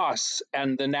Red Cross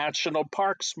and the national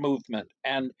parks movement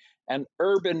and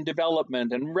urban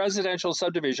development and residential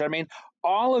subdivision. I mean,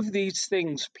 all of these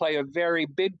things play a very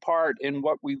big part in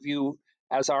what we view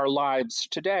as our lives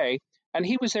today. And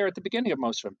he was there at the beginning of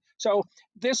most of them. So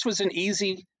this was an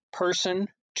easy person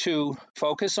to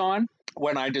focus on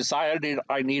when I decided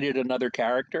I needed another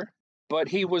character. But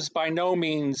he was by no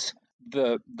means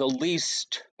the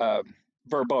least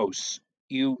verbose.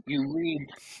 You read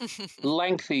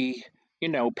lengthy,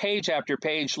 page after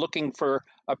page looking for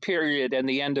a period and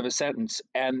the end of a sentence.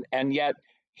 And yet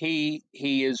he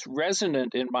is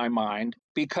resonant in my mind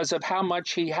because of how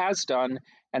much he has done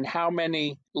and how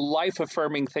many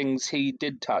life-affirming things he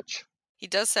did touch. He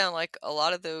does sound like a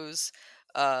lot of those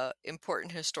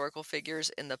important historical figures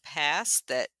in the past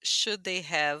that, should they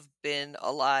have been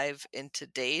alive in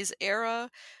today's era,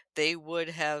 they would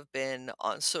have been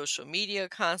on social media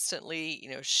constantly,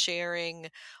 sharing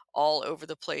all over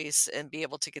the place and be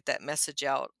able to get that message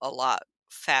out a lot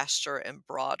faster and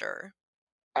broader.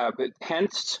 But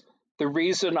hence the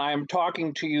reason I'm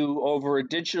talking to you over a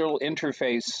digital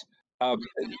interface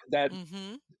that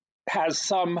has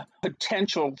some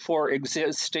potential for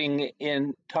existing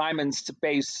in time and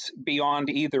space beyond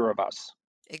either of us.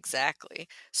 Exactly.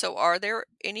 So are there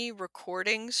any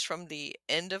recordings from the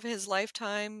end of his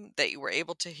lifetime that you were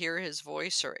able to hear his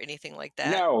voice or anything like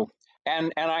that? No.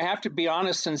 And I have to be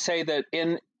honest and say that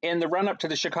in the run up to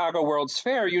the Chicago World's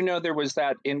Fair, there was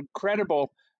that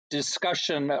incredible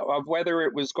discussion of whether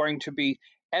it was going to be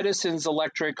Edison's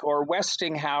electric or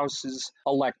Westinghouse's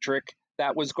electric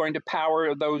that was going to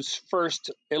power those first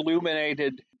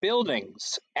illuminated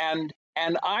buildings. And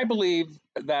I believe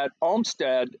that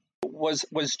Olmsted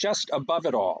was just above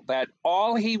it all, that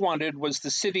all he wanted was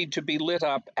the city to be lit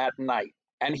up at night.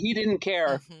 And he didn't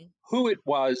care who it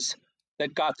was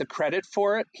that got the credit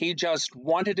for it. He just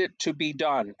wanted it to be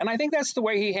done. And I think that's the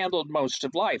way he handled most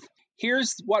of life.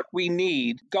 here's what we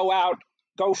need, go out,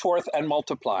 go forth and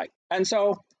multiply. And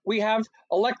so we have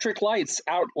electric lights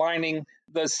outlining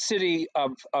the city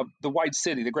of the White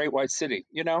City, the Great White City,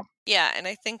 you know? Yeah, and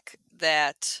I think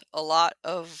that a lot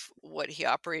of what he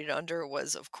operated under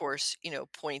was, of course,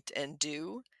 point and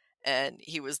do. And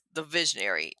he was the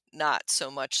visionary, not so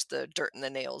much the dirt and the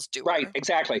nails Right, doer.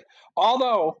 exactly.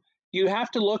 Although you have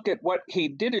to look at what he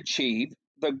did achieve,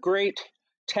 the great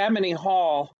Tammany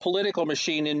Hall political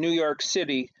machine in New York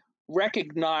City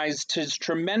recognized his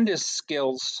tremendous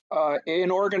skills in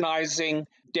organizing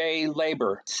day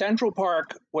labor. Central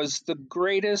Park was the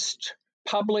greatest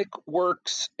public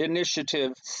works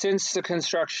initiative since the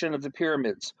construction of the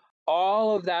pyramids.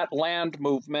 All of that land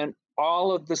movement,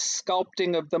 all of the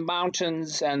sculpting of the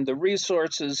mountains and the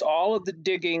resources, all of the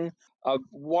digging of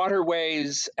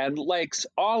waterways and lakes,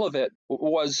 all of it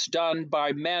was done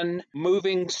by men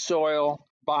moving soil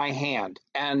by hand.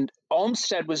 And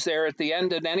Olmsted was there at the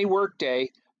end of any workday,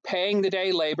 paying the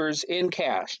day laborers in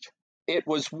cash. It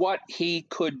was what he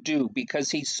could do because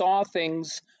he saw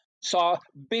things, saw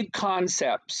big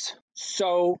concepts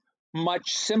so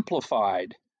much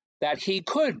simplified that he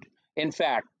could, in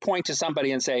fact, point to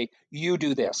somebody and say, you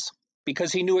do this,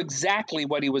 because he knew exactly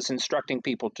what he was instructing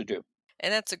people to do.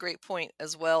 And that's a great point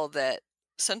as well, that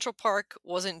Central Park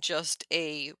wasn't just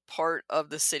a part of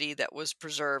the city that was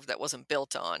preserved, that wasn't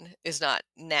built on, is not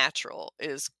natural,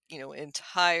 is,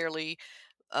 entirely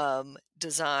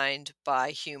designed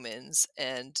by humans,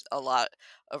 and a lot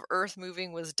of earth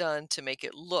moving was done to make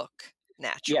it look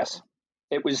Yes, natural.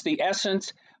 it was the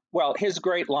essence. Well, his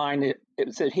great line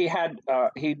is that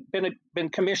he'd been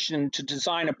commissioned to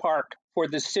design a park for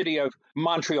the city of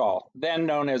Montreal, then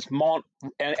known as Mont,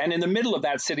 and in the middle of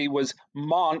that city was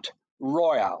Mont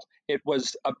Royal. It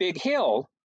was a big hill,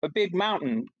 a big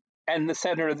mountain, and the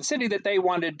center of the city that they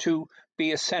wanted to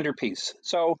be a centerpiece.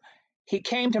 So he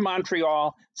came to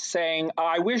Montreal saying,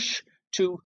 "I wish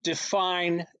to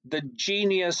define the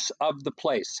genius of the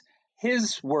place."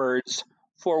 His words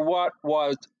for what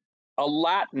was a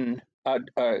Latin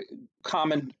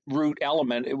common root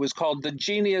element. It was called the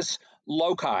genius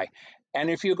loci. And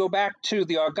if you go back to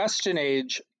the Augustan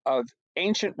age of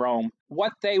ancient Rome,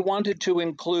 what they wanted to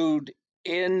include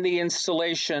in the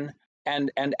installation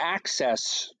and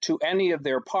access to any of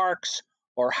their parks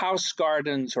or house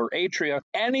gardens or atria,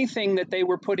 anything that they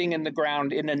were putting in the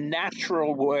ground in a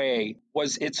natural way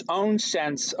was its own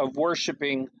sense of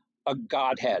worshiping a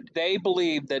godhead. They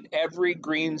believed that every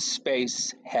green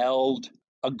space held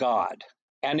a god.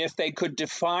 And if they could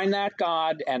define that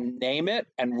god and name it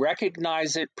and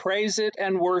recognize it, praise it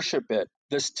and worship it,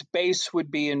 the space would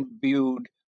be imbued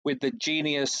with the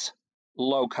genius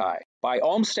loci. By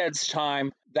Olmsted's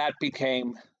time, that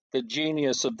became the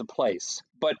genius of the place.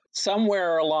 But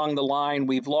somewhere along the line,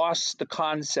 we've lost the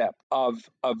concept of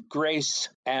grace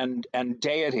and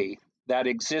deity that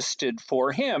existed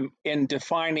for him in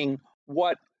defining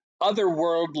what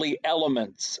otherworldly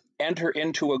elements enter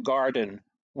into a garden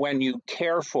when you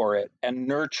care for it and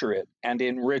nurture it and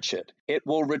enrich it. It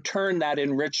will return that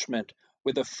enrichment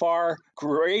with a far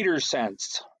greater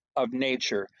sense of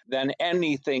nature than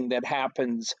anything that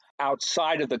happens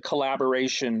outside of the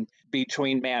collaboration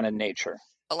between man and nature.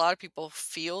 A lot of people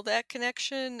feel that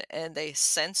connection and they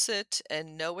sense it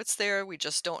and know it's there. We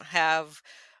just don't have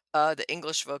the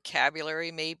English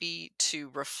vocabulary maybe to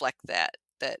reflect that.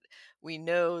 That we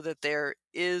know that there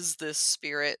is this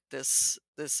spirit, this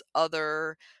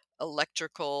other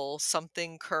electrical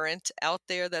something current out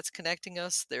there that's connecting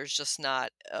us. There's just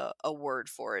not a word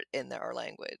for it in our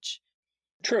language.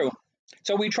 True.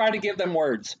 So we try to give them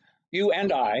words, you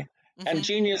and I, and Hmm.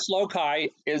 genius loci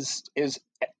is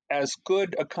as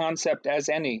good a concept as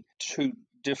any to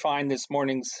define this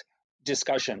morning's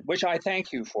discussion, which I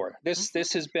thank you for. Hmm.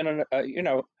 This has been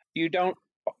you don't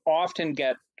often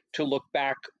get to look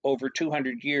back over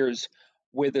 200 years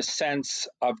with a sense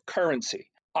of currency.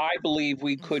 I believe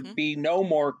we could Hmm. be no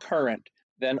more current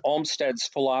than Olmsted's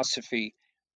philosophy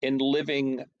in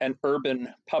living an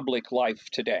urban public life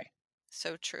today.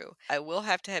 So true. I will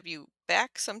have to have you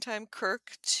back sometime,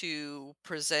 Kirk, to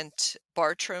present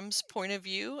Bartram's point of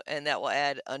view, and that will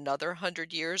add another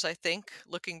 100 years, I think,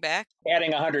 looking back.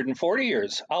 Adding 140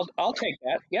 years, I'll take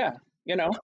that. Yeah, you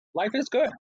know, life is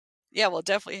good. Yeah, we'll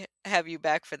definitely have you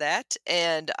back for that.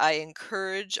 And I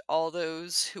encourage all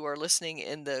those who are listening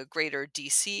in the greater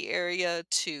DC area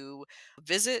to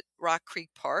visit Rock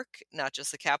Creek Park, not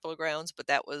just the Capitol grounds, but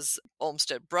that was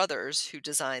Olmsted Brothers who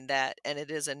designed that. And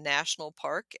it is a national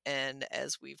park. And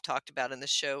as we've talked about in the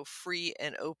show, free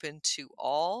and open to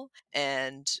all.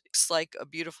 And it's like a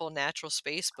beautiful natural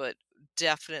space, but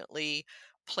definitely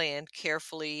planned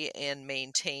carefully and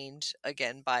maintained,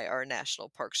 again, by our National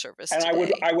Park Service And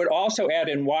today. I would also add,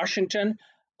 in Washington,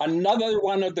 another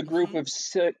one of the group of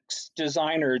 6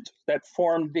 designers that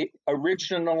formed the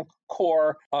original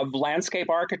core of landscape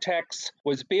architects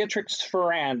was Beatrix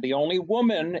Ferrand, the only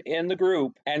woman in the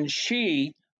group, and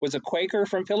she was a Quaker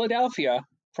from Philadelphia,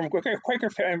 from Quaker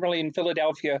family in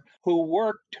Philadelphia, who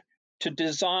worked to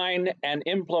design and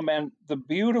implement the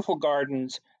beautiful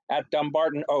gardens at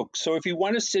Dumbarton Oaks. So if you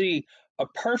want to see a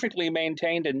perfectly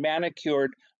maintained and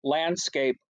manicured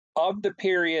landscape of the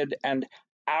period and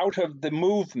out of the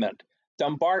movement,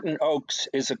 Dumbarton Oaks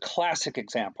is a classic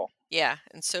example. Yeah,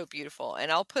 and so beautiful.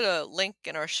 And I'll put a link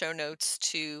in our show notes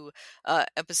to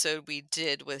episode we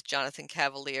did with Jonathan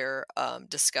Cavalier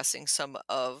discussing some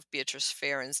of Beatrice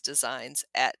Farron's designs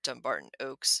at Dumbarton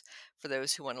Oaks for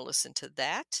those who want to listen to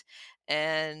that.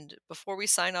 And before we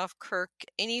sign off, Kirk,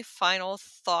 any final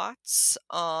thoughts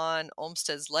on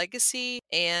Olmsted's legacy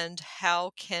and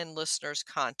how can listeners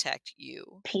contact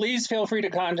you? Please feel free to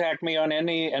contact me on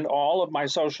any and all of my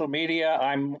social media.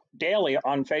 I'm daily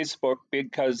on Facebook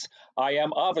because I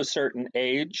am of a certain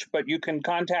age, but you can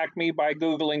contact me by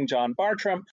Googling John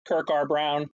Bartram, Kirk R.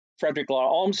 Brown, Frederick Law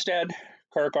Olmsted,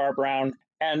 Kirk R. Brown,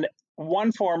 and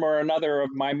one form or another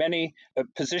of my many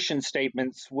position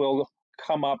statements will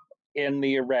come up in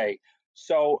the array.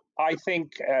 So I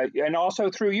think, and also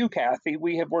through you, Kathy,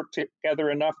 we have worked together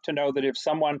enough to know that if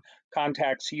someone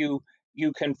contacts you,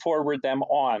 you can forward them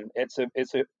on. It's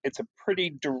a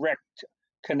pretty direct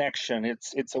connection.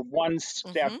 It's a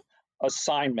one-step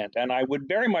assignment, and I would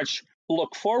very much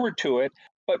look forward to it.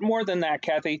 But more than that,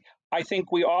 Kathy, I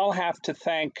think we all have to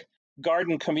thank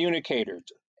Garden Communicators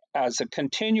as a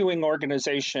continuing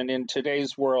organization in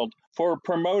today's world for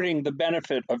promoting the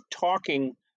benefit of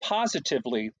talking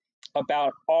positively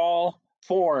about all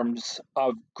forms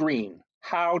of green,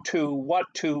 how to, what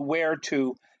to, where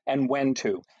to, and when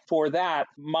to. For that,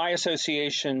 my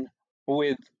association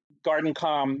with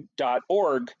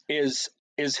gardencom.org is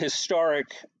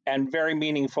historic and very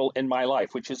meaningful in my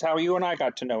life, which is how you and I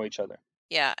got to know each other.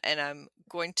 Yeah, and I'm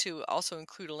going to also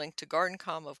include a link to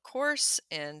GardenCom, of course,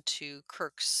 and to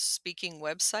Kirk's speaking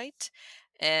website.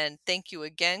 And thank you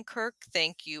again, Kirk.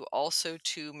 Thank you also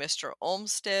to Mr.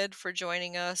 Olmsted for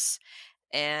joining us.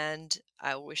 And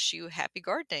I wish you happy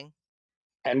gardening.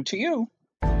 And to you.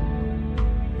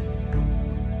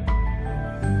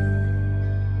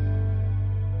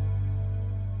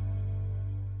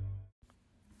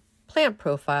 Plant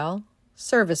profile,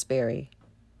 Serviceberry.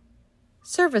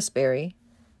 Serviceberry,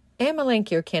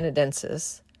 Amelanchier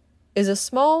canadensis, is a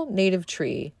small native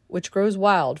tree which grows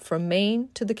wild from Maine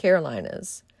to the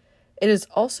Carolinas. It is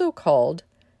also called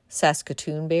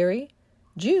Saskatoonberry,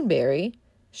 Juneberry,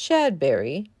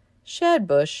 Shadberry,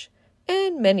 Shadbush,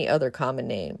 and many other common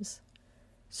names.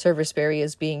 Serviceberry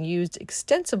is being used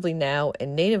extensively now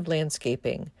in native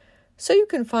landscaping, so you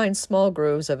can find small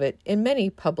groves of it in many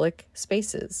public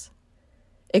spaces.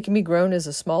 It can be grown as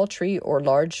a small tree or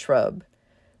large shrub,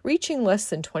 reaching less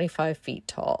than 25 feet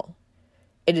tall.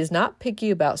 It is not picky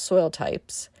about soil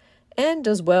types and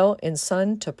does well in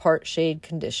sun to part shade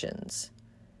conditions.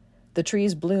 The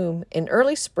trees bloom in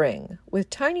early spring with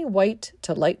tiny white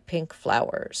to light pink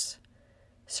flowers.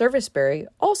 Serviceberry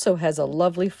also has a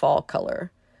lovely fall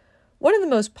color. One of the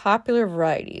most popular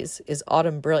varieties is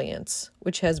Autumn Brilliance,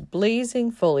 which has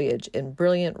blazing foliage in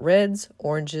brilliant reds,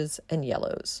 oranges, and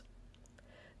yellows.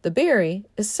 The berry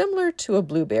is similar to a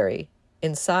blueberry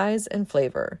in size and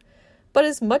flavor, but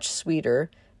is much sweeter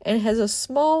and has a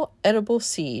small edible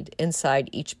seed inside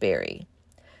each berry.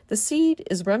 The seed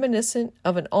is reminiscent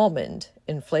of an almond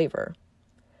in flavor.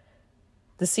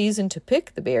 The season to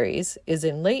pick the berries is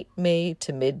in late May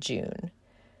to mid-June.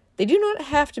 They do not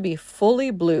have to be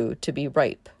fully blue to be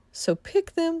ripe, so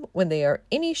pick them when they are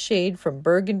any shade from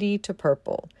burgundy to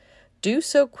purple. Do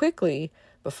so quickly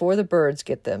before the birds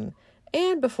get them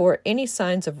and before any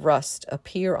signs of rust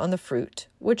appear on the fruit,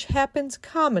 which happens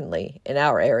commonly in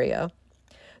our area.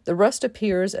 The rust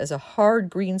appears as a hard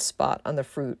green spot on the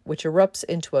fruit, which erupts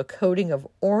into a coating of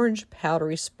orange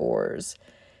powdery spores.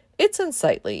 It's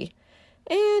unsightly,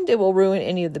 and it will ruin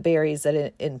any of the berries that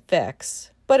it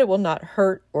infects, but it will not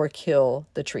hurt or kill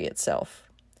the tree itself.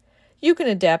 You can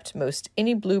adapt most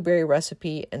any blueberry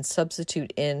recipe and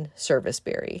substitute in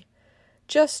Serviceberry.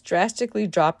 Just drastically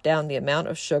drop down the amount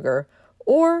of sugar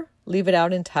or leave it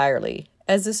out entirely,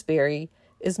 as this berry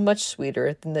is much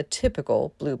sweeter than the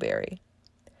typical blueberry.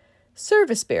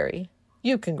 Serviceberry,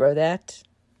 you can grow that.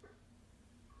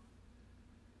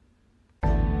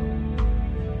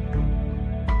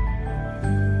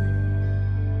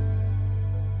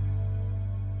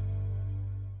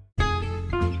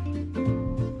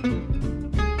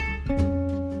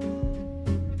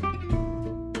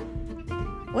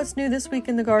 what's new this week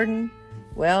in the garden?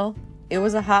 Well, it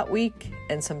was a hot week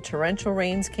and some torrential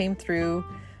rains came through,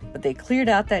 but they cleared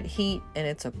out that heat and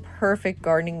it's a perfect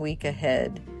gardening week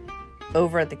ahead.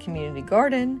 Over at the community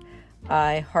garden,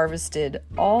 I harvested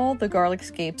all the garlic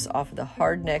scapes off of the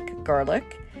hardneck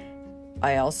garlic.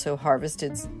 I also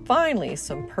harvested finally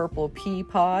some purple pea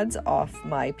pods off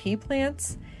my pea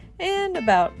plants and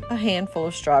about a handful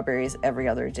of strawberries every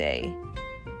other day.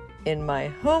 In my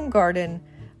home garden,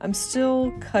 I'm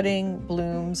still cutting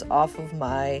blooms off of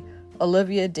my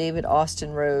Olivia David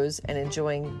Austin rose and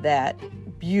enjoying that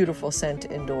beautiful scent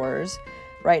indoors.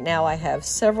 Right now I have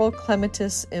several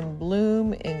clematis in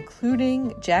bloom,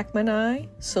 including Jackmanii,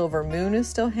 Silver Moon is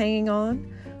still hanging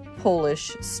on,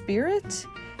 Polish Spirit,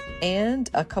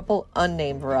 and a couple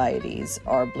unnamed varieties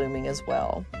are blooming as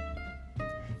well.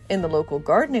 In the local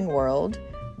gardening world,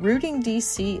 Rooting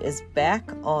DC is back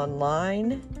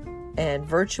online and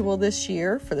virtual this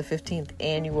year for the 15th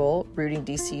annual Rooting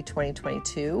DC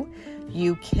 2022.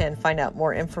 You can find out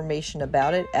more information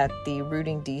about it at the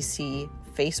Rooting DC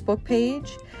Facebook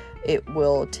page. It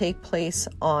will take place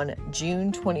on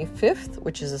June 25th,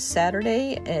 which is a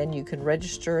Saturday, and you can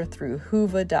register through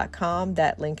whova.com.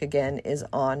 That link again is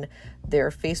on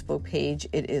their Facebook page.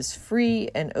 It is free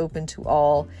and open to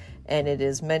all, and it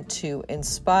is meant to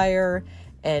inspire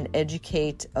and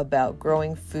educate about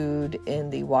growing food in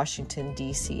the Washington,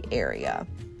 D.C. area.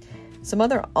 Some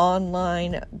other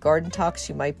online garden talks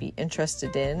you might be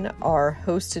interested in are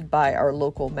hosted by our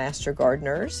local master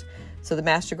gardeners. So the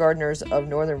Master Gardeners of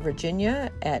Northern Virginia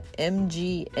at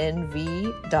mgnv.org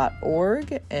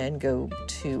and go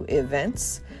to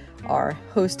events are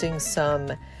hosting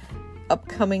some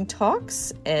upcoming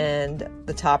talks, and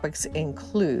the topics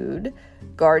include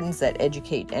gardens that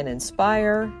educate and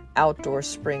inspire, outdoor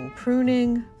spring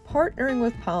pruning, partnering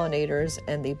with pollinators,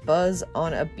 and the buzz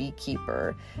on a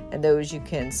beekeeper. And those you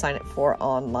can sign up for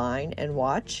online and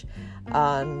watch.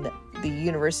 On the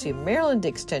University of Maryland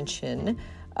Extension,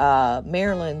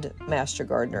 Maryland Master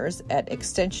Gardeners at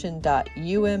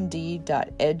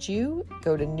extension.umd.edu.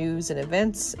 Go to news and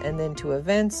events, and then to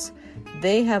events.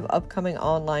 They have upcoming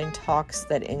online talks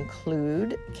that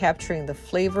include capturing the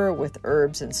flavor with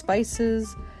herbs and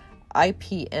spices,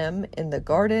 IPM in the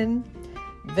garden,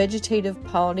 vegetative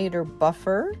pollinator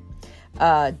buffer,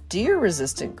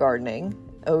 deer-resistant gardening,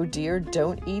 oh dear,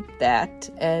 don't eat that,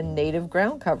 and native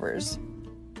ground covers.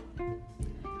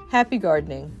 Happy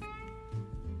gardening.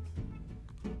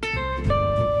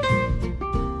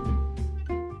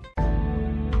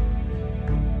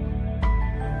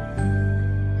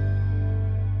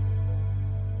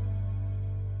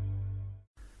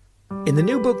 In the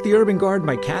new book, The Urban Garden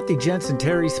by Kathy Jentz and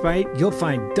Terry Spite, you'll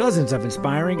find dozens of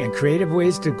inspiring and creative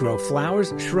ways to grow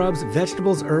flowers, shrubs,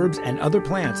 vegetables, herbs, and other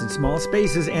plants in small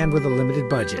spaces and with a limited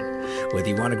budget. Whether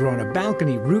you want to grow on a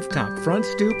balcony, rooftop, front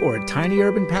stoop, or a tiny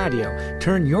urban patio,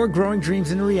 turn your growing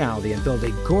dreams into reality and build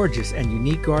a gorgeous and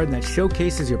unique garden that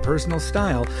showcases your personal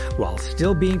style while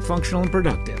still being functional and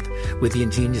productive. With the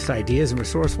ingenious ideas and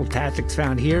resourceful tactics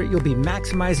found here, you'll be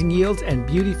maximizing yields and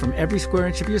beauty from every square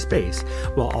inch of your space,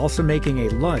 while also making a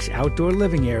lush outdoor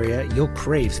living area you'll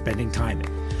crave spending time in.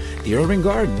 The Urban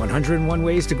Garden, 101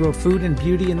 Ways to Grow Food and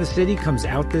Beauty in the City, comes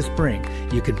out this spring.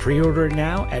 You can pre-order it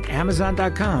now at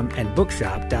Amazon.com and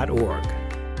bookshop.org.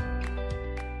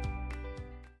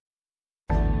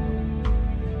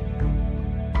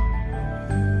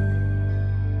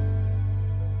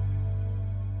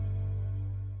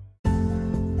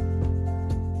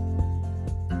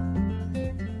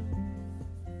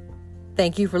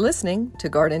 Thank you for listening to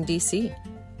GardenDC.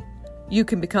 You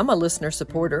can become a listener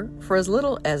supporter for as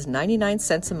little as 99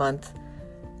 cents a month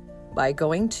by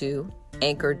going to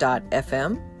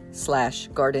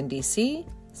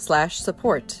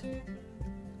anchor.fm/GardenDC/support.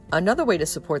 Another way to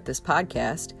support this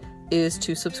podcast is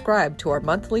to subscribe to our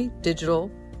monthly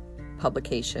digital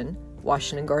publication,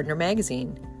 Washington Gardener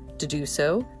Magazine. To do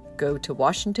so, go to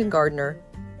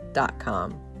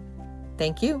WashingtonGardener.com.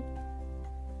 Thank you.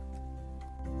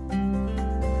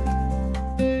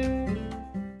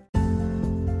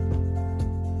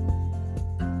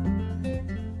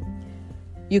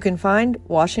 You can find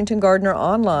Washington Gardener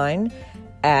online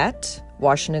at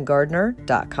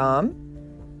WashingtonGardener.com,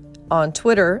 on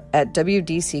Twitter at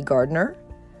WDC Gardener,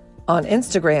 on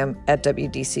Instagram at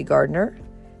WDC Gardener,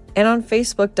 and on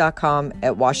Facebook.com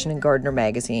at Washington Gardener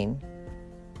Magazine.